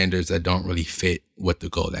with standards that don't really fit what the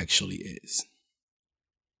goal actually is.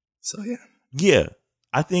 So, yeah. Yeah.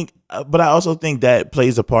 I think, but I also think that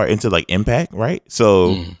plays a part into like impact, right?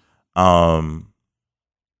 So,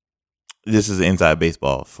 this is inside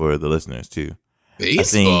baseball for the listeners too.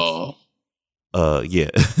 Baseball. Yeah.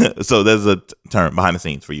 So there's a term behind the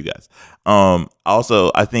scenes for you guys.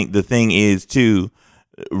 Also, I think the thing is too,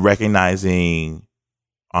 recognizing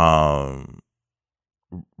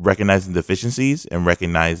deficiencies and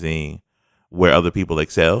recognizing where other people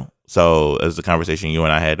excel. So as the conversation you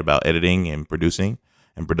and I had about editing and producing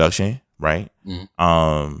and production, right?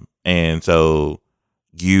 And so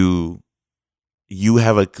you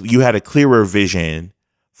had a clearer vision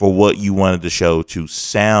for what you wanted the show to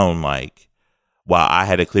sound like, while I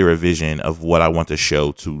had a clearer vision of what I want the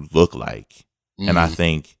show to look like. And I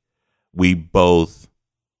think we both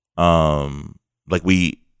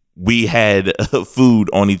we had food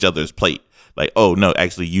on each other's plate. Like, oh no,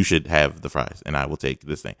 actually you should have the fries and I will take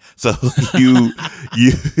this thing. So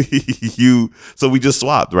so we just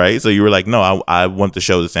swapped, right? So you were like, no, I want the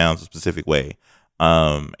show to sound a specific way.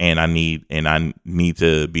 And I need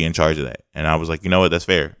to be in charge of that. And I was like, you know what, that's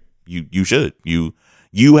fair. You should. You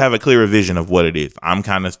have a clearer vision of what it is. I'm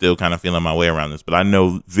still feeling my way around this, but I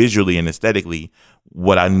know visually and aesthetically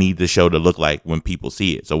what I need the show to look like when people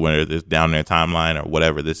see it. So whether it's down their timeline or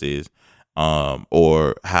whatever this is,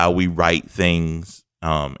 or how we write things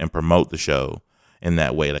and promote the show, in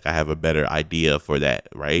that way. Like I have a better idea for that,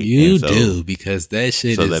 right? You do, because that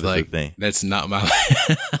shit is that like, is the thing. That's not my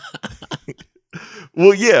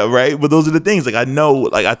Well, yeah, right. But those are the things. Like I know,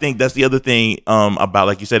 like I think that's the other thing about,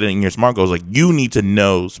 like you said in your SMART goals, like you need to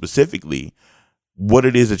know specifically what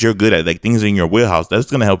it is that you're good at, like things in your wheelhouse. That's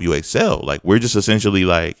going to help you excel. Like we're just essentially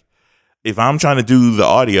like, if I'm trying to do the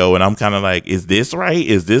audio and I'm kind of like, is this right?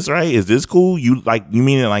 Is this right? Is this cool? You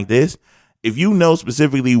mean it like this? If you know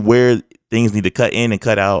specifically where things need to cut in and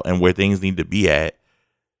cut out and where things need to be at,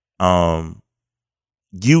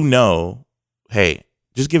 you know, hey,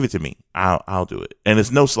 just give it to me. I'll do it. And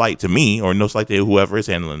it's no slight to me or no slight to whoever is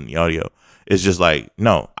handling the audio. It's just like,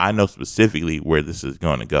 no, I know specifically where this is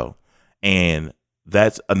going to go. And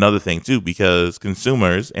that's another thing too, because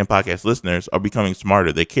consumers and podcast listeners are becoming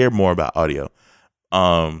smarter. They care more about audio.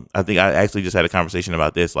 I think I actually just had a conversation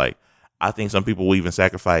about this. Like, I think some people will even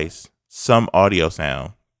sacrifice some audio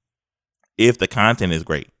sound if the content is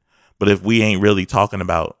great. But if we ain't really talking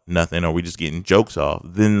about nothing or we just getting jokes off,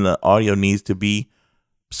 then the audio needs to be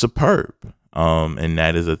superb. And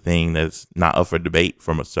that is a thing that's not up for debate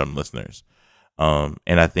from some listeners. And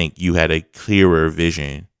I think you had a clearer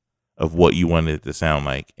vision of what you wanted it to sound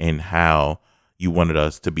like and how you wanted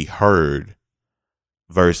us to be heard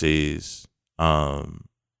versus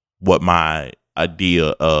what my idea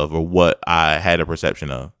of or what I had a perception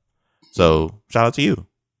of. So shout out to you.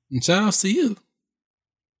 Shout out to you.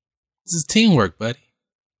 This is teamwork, buddy.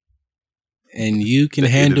 And you can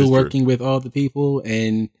handle working with all the people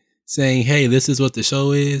and saying, hey, this is what the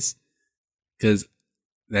show is. Because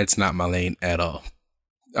that's not my lane at all.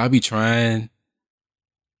 I'll be trying.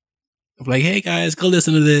 I'm like, hey guys, go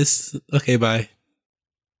listen to this. Okay, bye.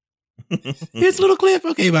 Here's a little clip.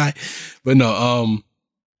 Okay, bye. But no,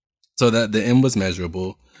 so that the M was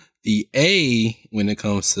measurable. The A, when it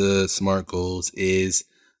comes to SMART goals, is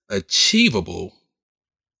achievable.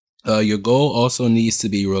 Your goal also needs to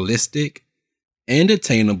be realistic and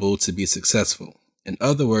attainable to be successful. In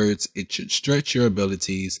other words, it should stretch your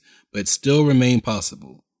abilities, but still remain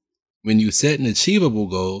possible. When you set an achievable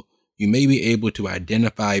goal, you may be able to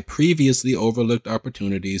identify previously overlooked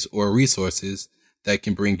opportunities or resources that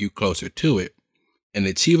can bring you closer to it. An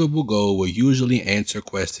achievable goal will usually answer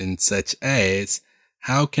questions such as,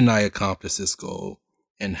 how can I accomplish this goal?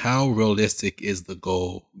 And how realistic is the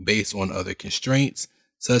goal based on other constraints,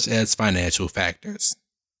 such as financial factors?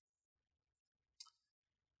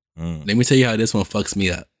 Let me tell you how this one fucks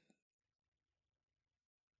me up.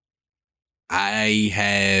 I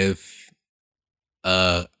have,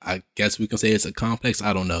 I guess we can say it's a complex.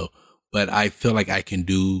 I don't know. But I feel like I can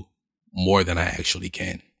do more than I actually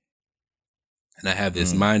can. And I have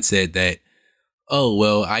this mindset that, oh,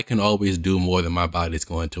 well, I can always do more than my body's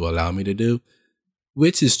going to allow me to do,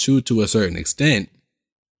 which is true to a certain extent.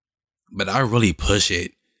 But I really push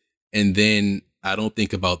it. And then I don't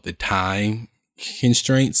think about the time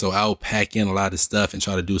constraint. So I'll pack in a lot of stuff and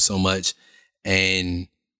try to do so much. And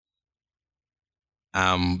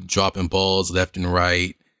I'm dropping balls left and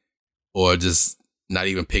right, or just not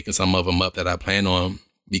even picking some of them up that I plan on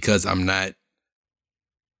because I'm not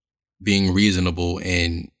being reasonable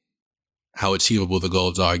in how achievable the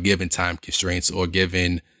goals are given time constraints or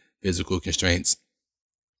given physical constraints.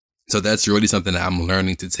 So that's really something that I'm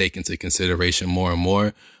learning to take into consideration more and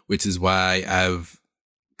more, which is why I've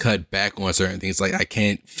cut back on certain things. Like I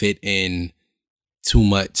can't fit in too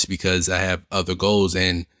much because I have other goals,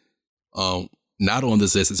 and not on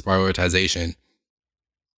this list is prioritization.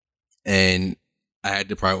 And I had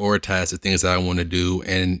to prioritize the things that I want to do,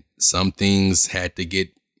 and some things had to get,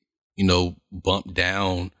 bumped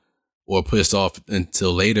down or pushed off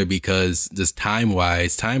until later because just time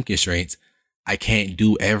constraints, I can't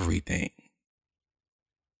do everything.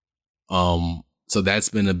 So that's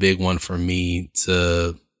been a big one for me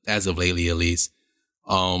as of lately, at least.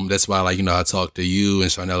 That's why, I talked to you and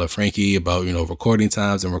Charnella Frankie about, recording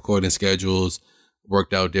times and recording schedules,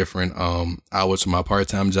 worked out different hours for my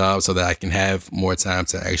part-time job so that I can have more time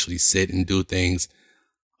to actually sit and do things.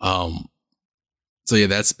 So yeah,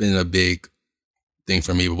 that's been a big thing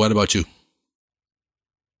for me. But what about you?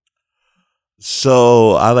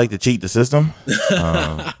 So I like to cheat the system.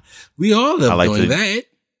 We all love doing that.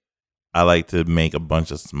 I like to make a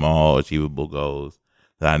bunch of small achievable goals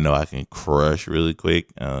that I know I can crush really quick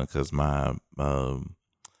because my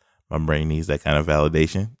brain needs that kind of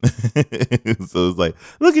validation. So it's like,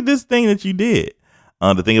 look at this thing that you did.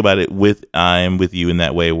 The thing about it, I am with you in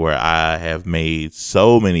that way where I have made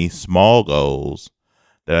so many small goals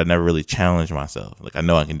that I never really challenged myself. Like I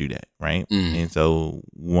know I can do that, right? And so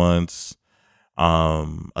once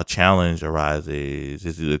a challenge arises,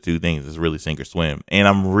 it's either two things. It's really sink or swim. And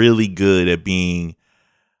I'm really good at being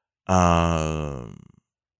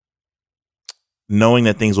knowing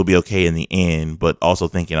that things will be okay in the end, but also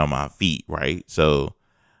thinking on my feet, right? So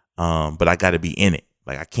but I got to be in it.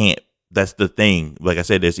 Like I can't. That's the thing. Like I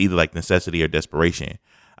said, there's either like necessity or desperation.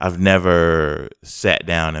 I've never sat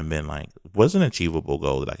down and been like, what's an achievable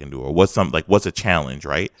goal that I can do? Or what's a challenge,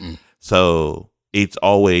 right? So it's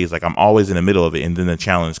always like I'm always in the middle of it. And then the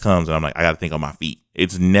challenge comes and I'm like, I got to think on my feet.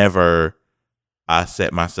 It's never I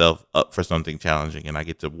set myself up for something challenging and I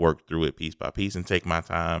get to work through it piece by piece and take my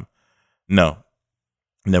time. No,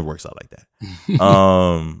 it never works out like that.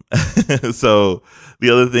 So the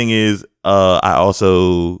other thing is, I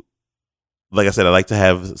also, like I said, I like to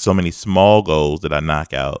have so many small goals that I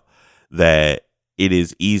knock out that it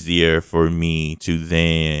is easier for me to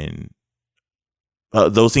then,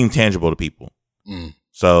 those seem tangible to people.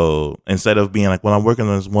 So instead of being like, well, I'm working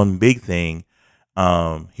on this one big thing,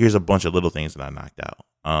 here's a bunch of little things that I knocked out.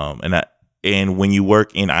 And when you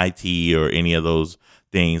work in IT or any of those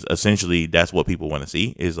things, essentially that's what people want to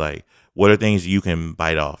see is like, what are things you can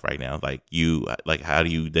bite off right now? Like how do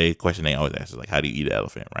you, the question they always ask is like, how do you eat an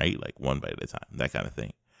elephant, right? Like one bite at a time, that kind of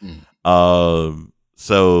thing.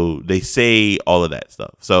 So they say all of that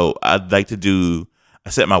stuff. So I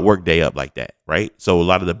set my work day up like that, right? So a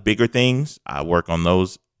lot of the bigger things, I work on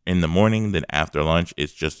those in the morning. Then after lunch,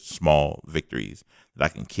 it's just small victories that I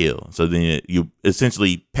can kill. So then you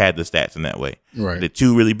essentially pad the stats in that way. Right. I did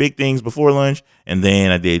 2 really big things before lunch, and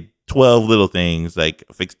then I did 12 little things like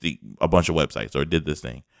fixed a bunch of websites or did this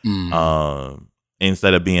thing.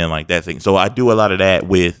 Instead of being like that thing. So I do a lot of that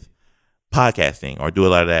with podcasting or do a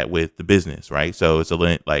lot of that with the business, right? So it's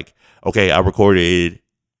like, okay, I recorded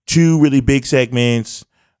 2 really big segments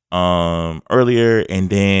earlier, and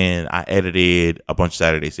then I edited a bunch of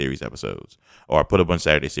Saturday series episodes, or I put a bunch of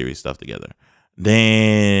Saturday series stuff together.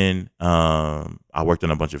 Then I worked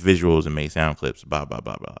on a bunch of visuals and made sound clips, blah, blah,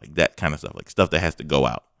 blah, blah, like that kind of stuff, like stuff that has to go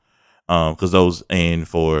out. Because those, and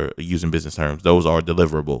for using business terms, those are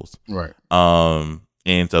deliverables. Right.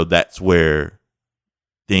 And so that's where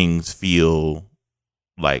things feel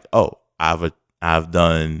like, oh, I've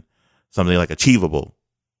done something like achievable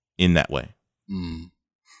in that way.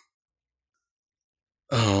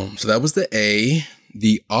 So that was the A.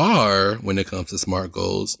 The R, when it comes to SMART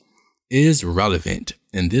goals, is relevant.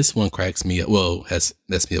 And this one cracks me up. Well, that's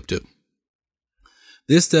me up too.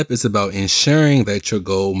 This step is about ensuring that your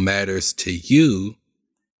goal matters to you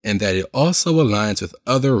and that it also aligns with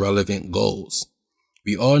other relevant goals.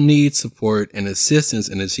 We all need support and assistance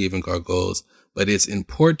in achieving our goals, but it's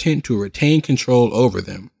important to retain control over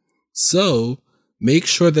them. So make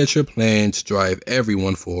sure that your plans drive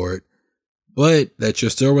everyone forward, but that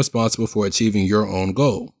you're still responsible for achieving your own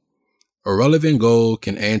goal. A relevant goal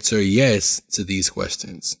can answer yes to these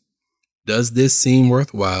questions. Does this seem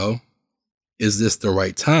worthwhile? Is this the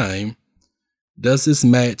right time? Does this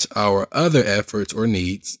match our other efforts or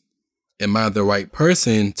needs? Am I the right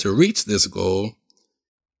person to reach this goal?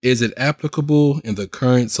 Is it applicable in the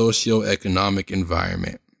current socioeconomic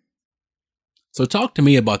environment? So talk to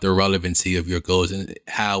me about the relevancy of your goals and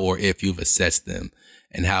how or if you've assessed them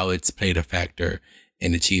and how it's played a factor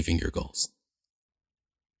in achieving your goals.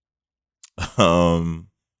 The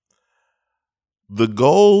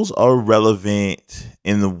goals are relevant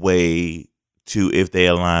in the way to if they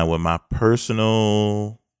align with my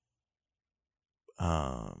personal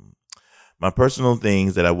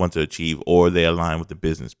things that I want to achieve, or they align with the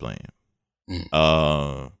business plan.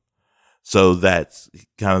 So that's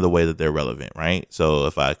kind of the way that they're relevant, right? So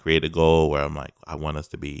if I create a goal where I'm like, I want us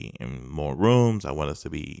to be in more rooms, I want us to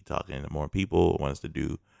be talking to more people, I want us to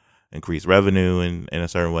do increase revenue in a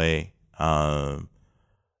certain way, I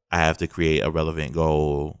have to create a relevant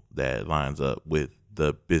goal that lines up with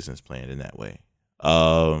the business plan in that way.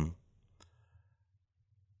 But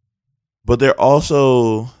they're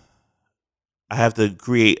also, I have to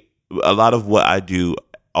create a lot of what I do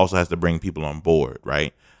also has to bring people on board,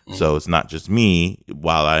 right? Mm-hmm. So it's not just me.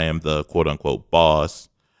 While I am the quote unquote boss,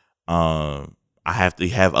 I have to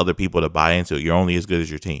have other people to buy into it. You're only as good as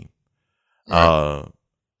your team. Right.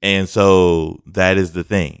 And so that is the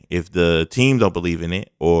thing. If the team don't believe in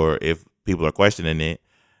it, or if people are questioning it,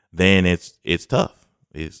 then it's tough.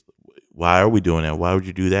 It's, why are we doing that? Why would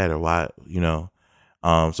you do that? Or why,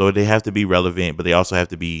 so they have to be relevant, but they also have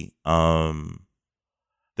to be, relevant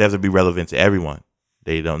to everyone.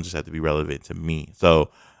 They don't just have to be relevant to me. So,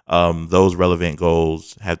 those relevant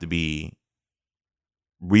goals have to be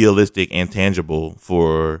realistic and tangible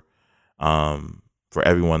for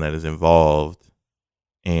everyone that is involved.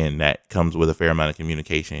 And that comes with a fair amount of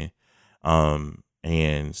communication.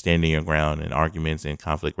 and standing your ground and arguments and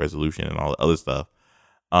conflict resolution and all the other stuff.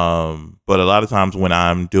 But a lot of times when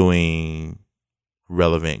I'm doing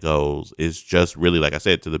relevant goals, it's just really, like I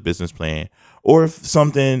said, to the business plan or if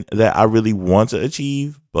something that I really want to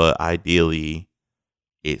achieve, but ideally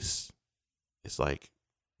it's like,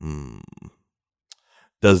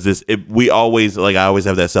 does this, we always, like, I always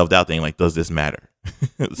have that self-doubt thing, like, does this matter?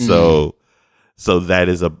 So that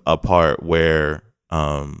is a part where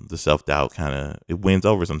the self-doubt kind of, it wins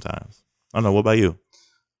over sometimes. I don't know. What about you?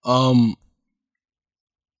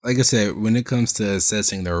 Like I said, when it comes to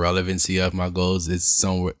assessing the relevancy of my goals, it's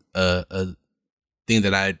somewhere a thing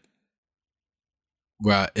that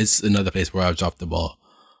it's another place where I've dropped the ball.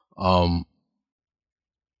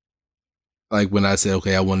 Like when I said,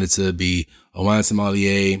 okay, I wanted to be a wine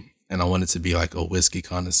sommelier and I wanted to be like a whiskey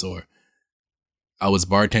connoisseur. I was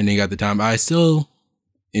bartending at the time. I still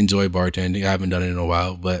enjoy bartending. I haven't done it in a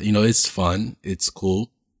while, but it's fun. It's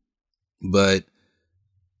cool. But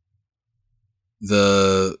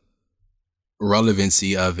the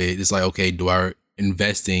relevancy of it is like, okay, do I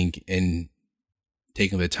investing in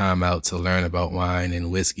taking the time out to learn about wine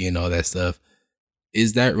and whiskey and all that stuff,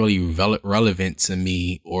 is that really relevant to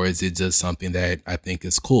me, or is it just something that I think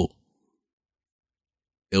is cool?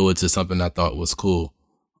 It was just something I thought was cool.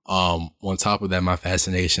 On top of that, my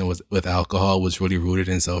fascination with alcohol was really rooted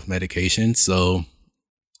in self-medication. So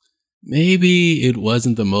maybe it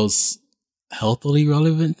wasn't the most healthily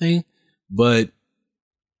relevant thing, but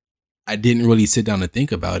I didn't really sit down and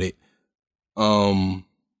think about it. But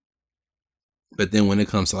then when it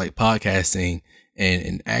comes to like podcasting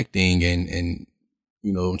and acting and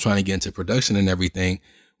trying to get into production and everything,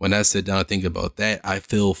 when I sit down and think about that, I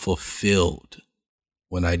feel fulfilled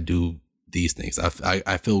when I do these things. I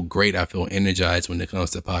feel great. I feel energized when it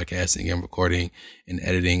comes to podcasting and recording and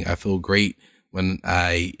editing. I feel great when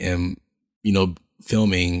I am,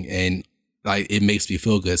 filming, and like it makes me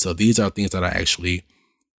feel good. So these are things that are actually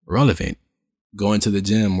relevant. Going to the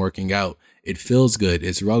gym, working out, it feels good.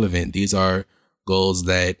 It's relevant. These are goals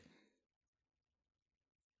that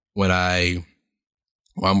when I'm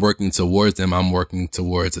working towards them, I'm working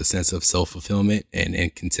towards a sense of self-fulfillment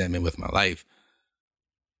and contentment with my life.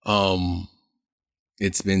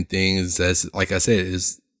 It's been things that's, like I said,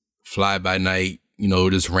 is fly by night,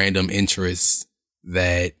 just random interests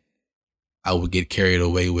that I would get carried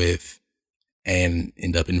away with and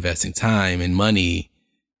end up investing time and money.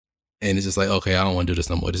 And it's just like, okay, I don't want to do this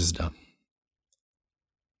no more. This is dumb.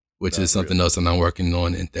 Which is something else that I'm working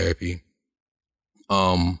on in therapy.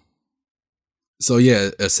 So yeah,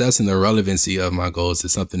 assessing the relevancy of my goals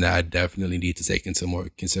is something that I definitely need to take into more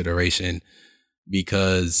consideration,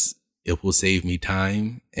 because it will save me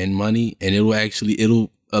time and money, and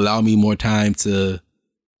it'll allow me more time to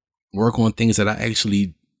work on things that I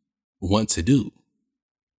actually want to do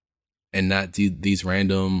and not do these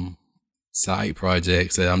random side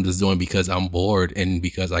projects that I'm just doing because I'm bored and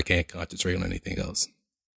because I can't concentrate on anything else.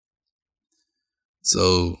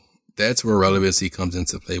 So that's where relevancy comes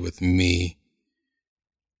into play with me.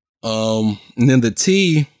 And then the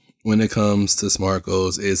T when it comes to SMART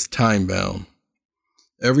goals is time bound.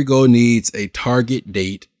 Every goal needs a target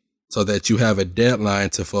date so that you have a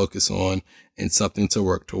deadline to focus on and something to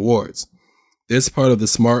work towards. This part of the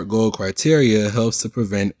SMART goal criteria helps to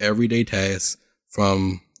prevent everyday tasks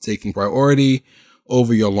from taking priority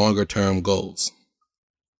over your longer term goals.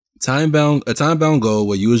 A time-bound goal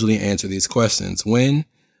will usually answer these questions. When?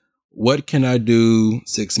 What can I do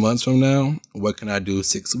 6 months from now? What can I do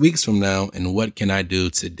 6 weeks from now? And what can I do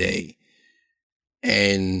today?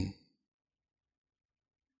 And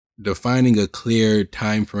defining a clear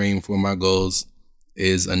time frame for my goals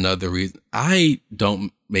is another reason. I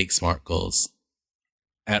don't make SMART goals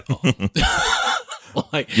at all.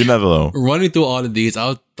 Like, you're not alone. Running through all of these,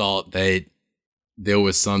 I thought that there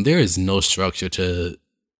is no structure to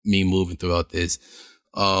me moving throughout this.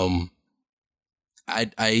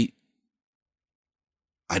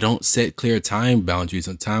 I don't set clear time boundaries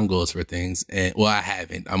and time goals for things. And I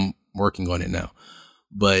haven't. I'm working on it now.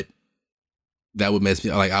 But that would mess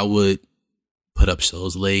me up. Like, I would put up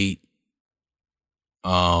shows late.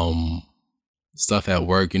 Stuff at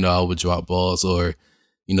work, I would drop balls, or,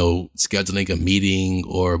 scheduling a meeting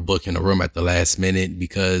or booking a room at the last minute,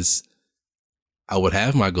 because I would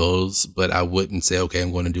have my goals, but I wouldn't say, okay,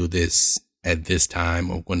 I'm going to do this at this time.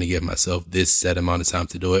 I'm going to give myself this set amount of time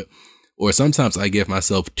to do it. Or sometimes I give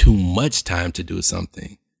myself too much time to do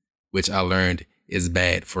something, which I learned is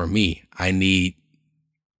bad for me. I need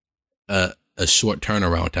a short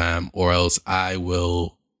turnaround time, or else I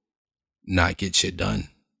will not get shit done.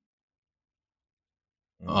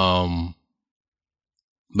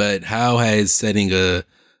 But how has setting a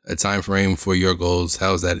time frame for your goals,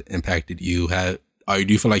 how has that impacted you? Do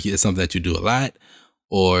you feel like it's something that you do a lot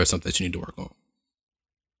or something that you need to work on?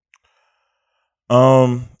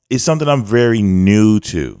 It's something I'm very new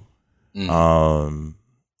to.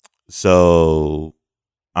 So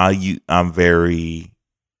I'm very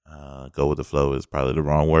go with the flow is probably the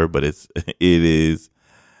wrong word, but it is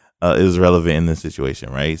relevant in this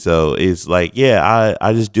situation, right? So it's like, yeah,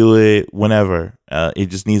 I just do it whenever. It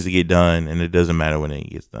just needs to get done, and it doesn't matter when it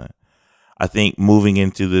gets done. I think moving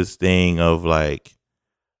into this thing of like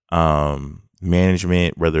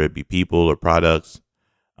management, whether it be people or products,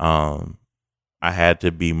 I had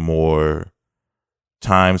to be more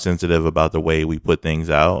time sensitive about the way we put things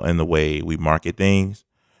out and the way we market things.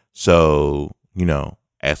 So,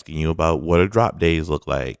 asking you about what a drop days look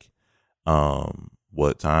like.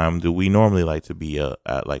 What time do we normally like to be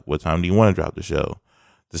at? Like, what time do you want to drop the show?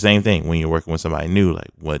 The same thing when you're working with somebody new. Like,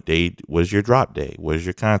 what is your drop day? What is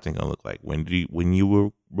your content gonna look like? When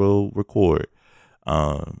you will record?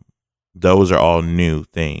 Those are all new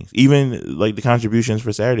things. Even like the contributions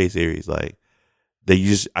for Saturday series, like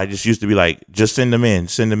I just used to be like, just send them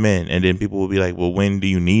in, and then people will be like, well, when do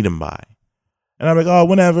you need them by? And I'm like, oh,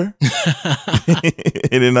 whenever.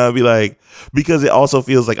 And then I'll be like, because it also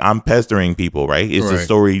feels like I'm pestering people, right? It's a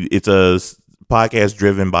story. It's a podcast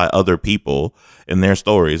driven by other people and their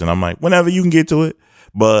stories. And I'm like, whenever you can get to it.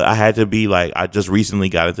 But I had to be like, I just recently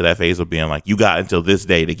got into that phase of being like, you got until this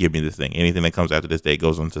day to give me this thing. Anything that comes after this day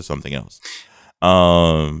goes into something else.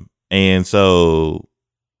 And so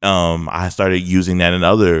I started using that in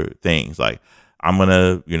other things. Like, I'm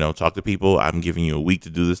gonna, talk to people. I'm giving you a week to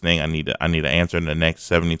do this thing. I need to answer in the next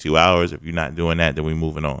 72 hours. If you're not doing that, then we're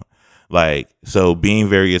moving on. Like, so being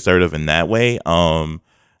very assertive in that way.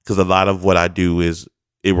 Because a lot of what I do is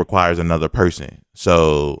it requires another person.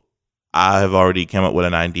 So I have already come up with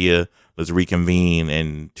an idea. Let's reconvene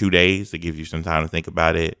in 2 days to give you some time to think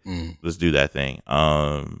about it. Let's do that thing.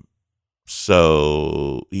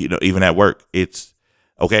 So even at work, it's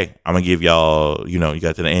okay, I'm gonna give y'all, you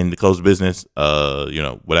got to the end to close the business,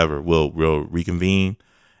 whatever. We'll reconvene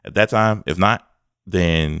at that time. If not,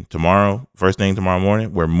 then first thing tomorrow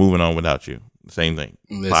morning, we're moving on without you. Same thing.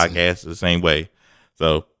 Listen. Podcast the same way.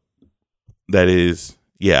 So that is,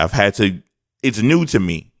 I've had to. It's new to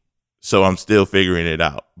me, so I'm still figuring it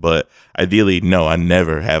out. But ideally, no, I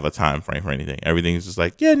never have a time frame for anything. Everything's just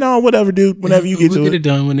like, whatever, dude. Whenever you get to it, get it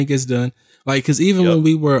done when it gets done. Like, because even when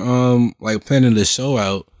we were like planning the show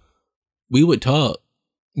out, we would talk,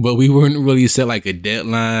 but we weren't really set like a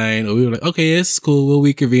deadline, or we were like, okay, it's cool, we'll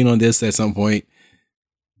reconvene on this at some point.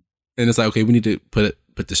 And it's like, okay, we need to put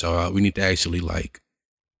the show out. We need to actually like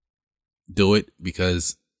do it,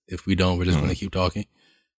 because if we don't, we're just going to keep talking.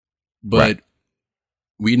 But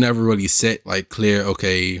we never really set like clear,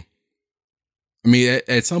 okay. I mean,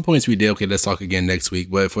 at some points we did, okay, let's talk again next week.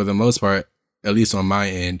 But for the most part, at least on my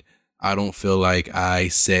end, I don't feel like I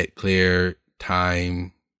set clear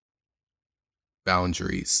time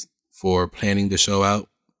boundaries for planning the show out,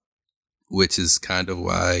 which is kind of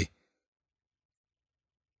why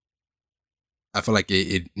I feel like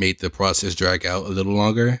it made the process drag out a little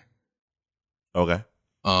longer. Okay.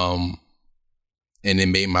 And it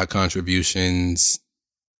made my contributions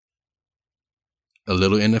a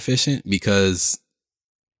little inefficient, because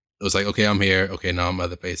it was like, okay, I'm here. Okay, now I'm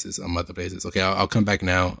other places. Okay, I'll come back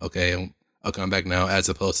now. Okay, I'll come back now. As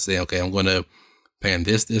opposed to saying, okay, I'm going to plan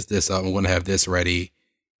this out. I'm going to have this ready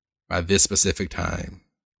by this specific time,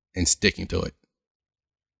 and sticking to it.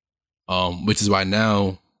 Which is why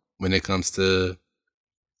now, when it comes to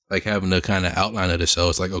like having the kind of outline of the show,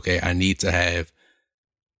 it's like, okay, I need to have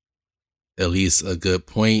at least a good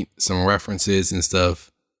point, some references and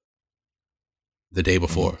stuff the day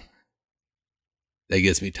before. That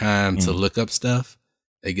gives me time to look up stuff.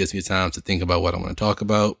 That gives me time to think about what I want to talk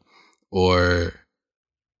about, or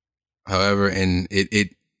however. And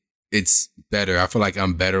it's better. I feel like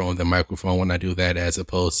I'm better on the microphone when I do that, as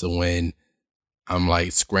opposed to when I'm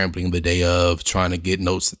like scrambling the day of trying to get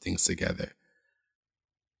notes and things together.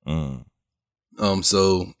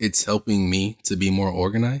 So it's helping me to be more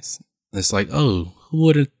organized. It's like, oh, who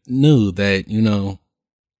would have knew that,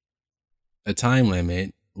 a time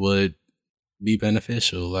limit would be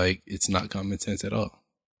beneficial? Like, it's not common sense at all.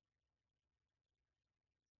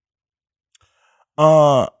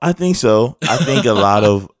 I think so. I think a lot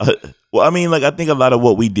of, I think a lot of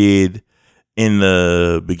what we did in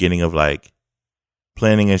the beginning of like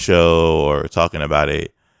planning a show or talking about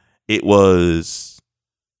it, it was,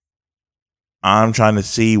 I'm trying to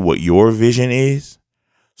see what your vision is.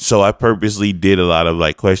 So I purposely did a lot of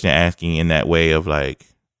like question asking in that way of like,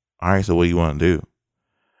 all right, so what do you want to do?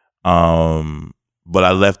 But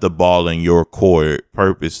I left the ball in your court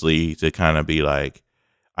purposely to kind of be like,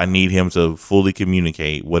 I need him to fully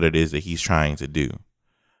communicate what it is that he's trying to do.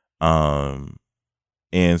 And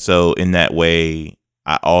so in that way,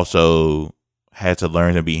 I also had to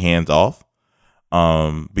learn to be hands off.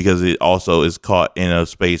 Because it also is caught in a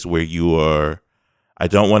space where I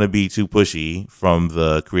don't want to be too pushy from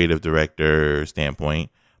the creative director standpoint,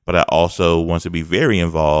 but I also want to be very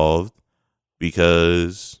involved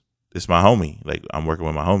because it's my homie. Like, I'm working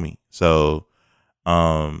with my homie. So,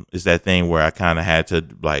 it's that thing where I kind of had to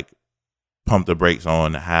like pump the brakes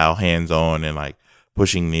on how hands on and like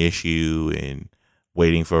pushing the issue and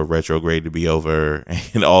waiting for retrograde to be over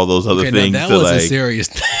and all those other things. That was a serious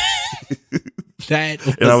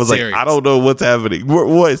and I was serious. Like, I don't know what's happening.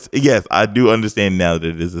 Yes, I do understand now that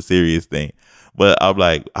it is a serious thing, but I'm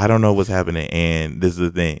like, I don't know what's happening, and this is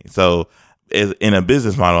the thing. So, in a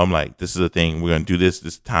business model, I'm like, this is the thing. We're gonna do this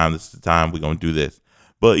time. This is the time we're gonna do this.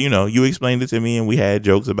 But you explained it to me, and we had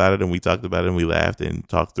jokes about it, and we talked about it, and we laughed and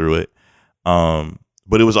talked through it.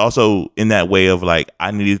 But it was also in that way of like,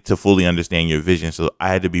 I needed to fully understand your vision, so I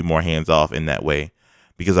had to be more hands off in that way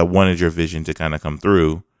because I wanted your vision to kind of come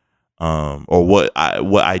through. Or what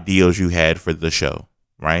ideals you had for the show,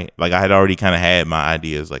 right? Like, I had already kind of had my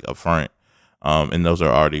ideas like up front, and those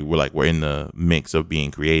are already we're in the mix of being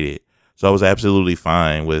created. So I was absolutely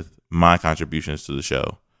fine with my contributions to the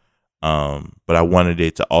show, but I wanted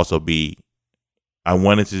it to also I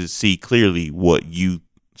wanted to see clearly what you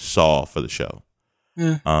saw for the show.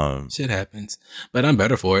 Yeah, shit happens, but I'm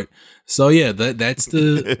better for it. So yeah, that's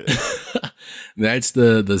the that's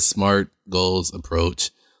the SMART goals approach.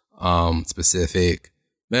 Specific,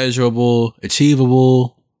 measurable,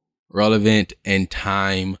 achievable, relevant, and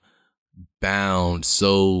time bound.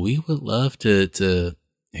 So we would love to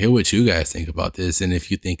hear what you guys think about this, and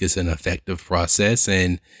if you think it's an effective process,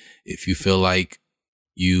 and if you feel like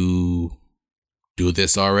you do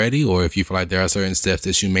this already, or if you feel like there are certain steps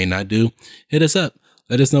that you may not do, hit us up.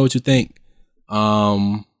 Let us know what you think.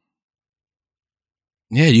 Yeah,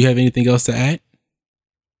 do you have anything else to add?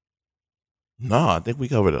 No, I think we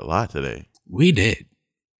covered a lot today. We did.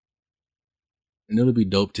 And it'll be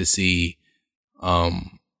dope to see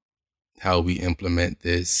how we implement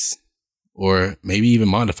this, or maybe even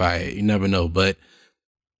modify it. You never know. But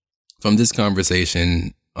from this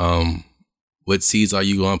conversation, what seeds are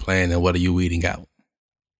you going to plant and what are you weeding out?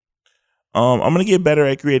 I'm going to get better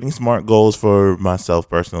at creating SMART goals for myself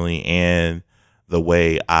personally and the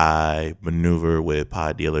way I maneuver with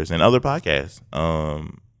pod dealers and other podcasts.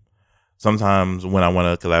 Sometimes when I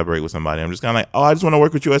want to collaborate with somebody, I'm just kind of like, oh, I just want to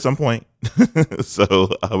work with you at some point. So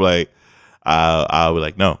I'm like, I'll be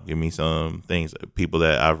like, no, give me some things. People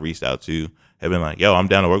that I've reached out to have been like, yo, I'm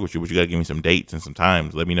down to work with you, but you got to give me some dates and some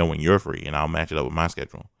times. Let me know when you're free and I'll match it up with my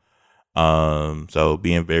schedule. So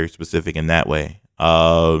being very specific in that way.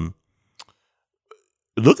 Looking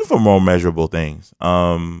for more measurable things.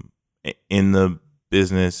 In the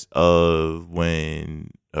business of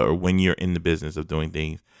when you're in the business of doing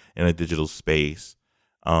things in a digital space,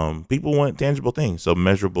 people want tangible things. So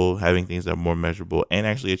measurable, having things that are more measurable and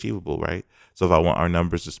actually achievable, right? So if I want our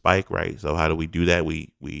numbers to spike, right? So how do we do that?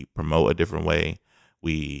 We promote a different way.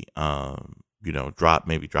 We drop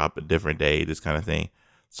a different day, this kind of thing.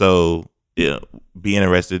 So be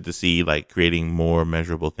interested to see like creating more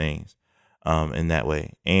measurable things in that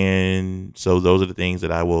way. And so those are the things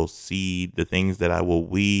that I will seed. The things that I will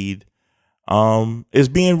weed is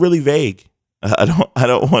being really vague. I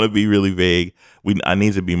don't want to be really vague. I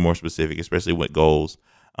need to be more specific, especially with goals.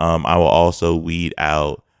 I will also weed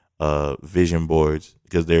out vision boards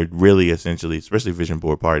because they're really essentially, especially vision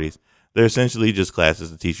board parties, they're essentially just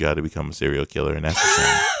classes to teach you how to become a serial killer, and that's the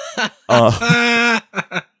same.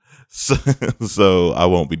 So I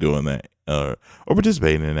won't be doing that or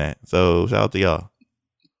participating in that. So shout out to y'all.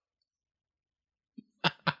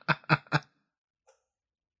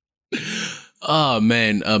 Oh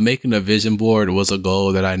man, making a vision board was a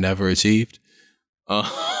goal that I never achieved.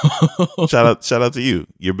 Shout out to you.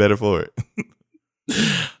 You're better for it.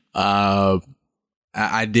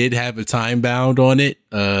 I did have a time bound on it.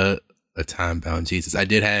 A time bound, Jesus. I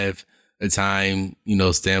did have a time,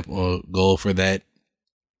 stamp or goal for that.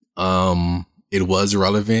 It was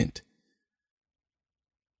relevant.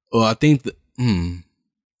 Well, I think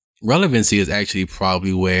relevancy is actually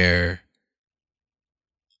probably where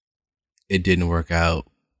it didn't work out,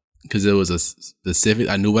 because it was a specific,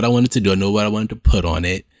 I knew what I wanted to do. I knew what I wanted to put on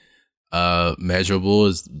it. Measurable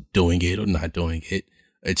is doing it or not doing it.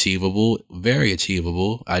 Achievable, very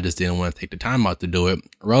achievable. I just didn't want to take the time out to do it.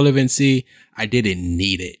 Relevancy, I didn't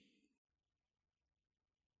need it.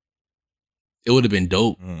 It would have been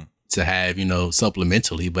dope to have, you know,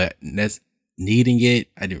 supplementally, but that's needing it.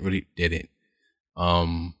 I didn't.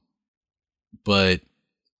 But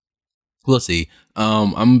we'll see.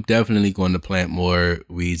 I'm definitely going to plant more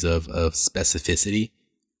weeds of specificity.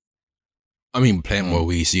 I mean, plant more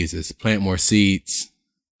weeds, Jesus. Plant more seeds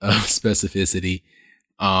of specificity.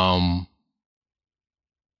 And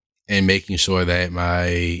making sure that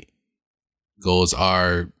my goals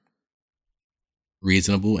are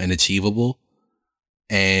reasonable and achievable.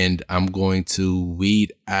 And I'm going to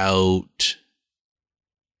weed out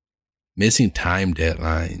missing time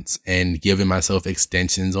deadlines and giving myself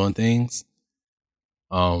extensions on things.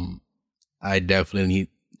 I definitely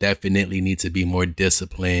need to be more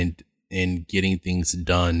disciplined in getting things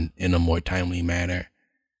done in a more timely manner.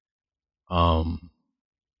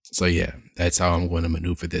 So yeah, that's how I'm going to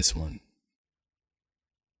maneuver this one.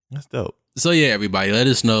 That's dope. So yeah, everybody, let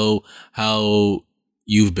us know how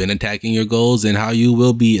you've been attacking your goals and how you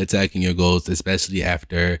will be attacking your goals, especially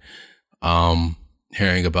after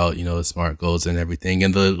hearing about, you know, SMART goals and everything.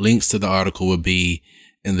 And the links to the article will be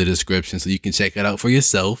in the description, so you can check it out for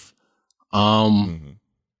yourself. And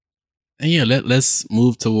yeah, let's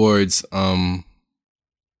move towards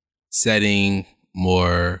setting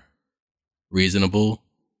more reasonable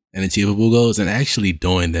and achievable goals and actually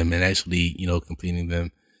doing them and actually, you know, completing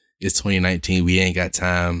them. It's 2019. We ain't got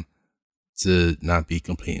time to not be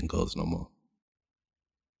completing goals no more.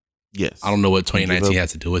 Yes. I don't know what 2019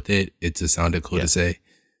 has to do with it. It just sounded cool to say.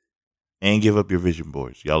 And give up your vision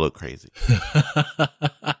boards. Y'all look crazy.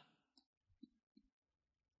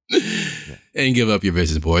 And give up your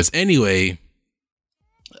vision boards. Anyway,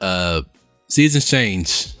 seasons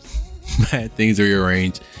change. Bad things are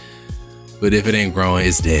rearranged. But if it ain't growing,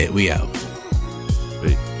 it's dead. We out.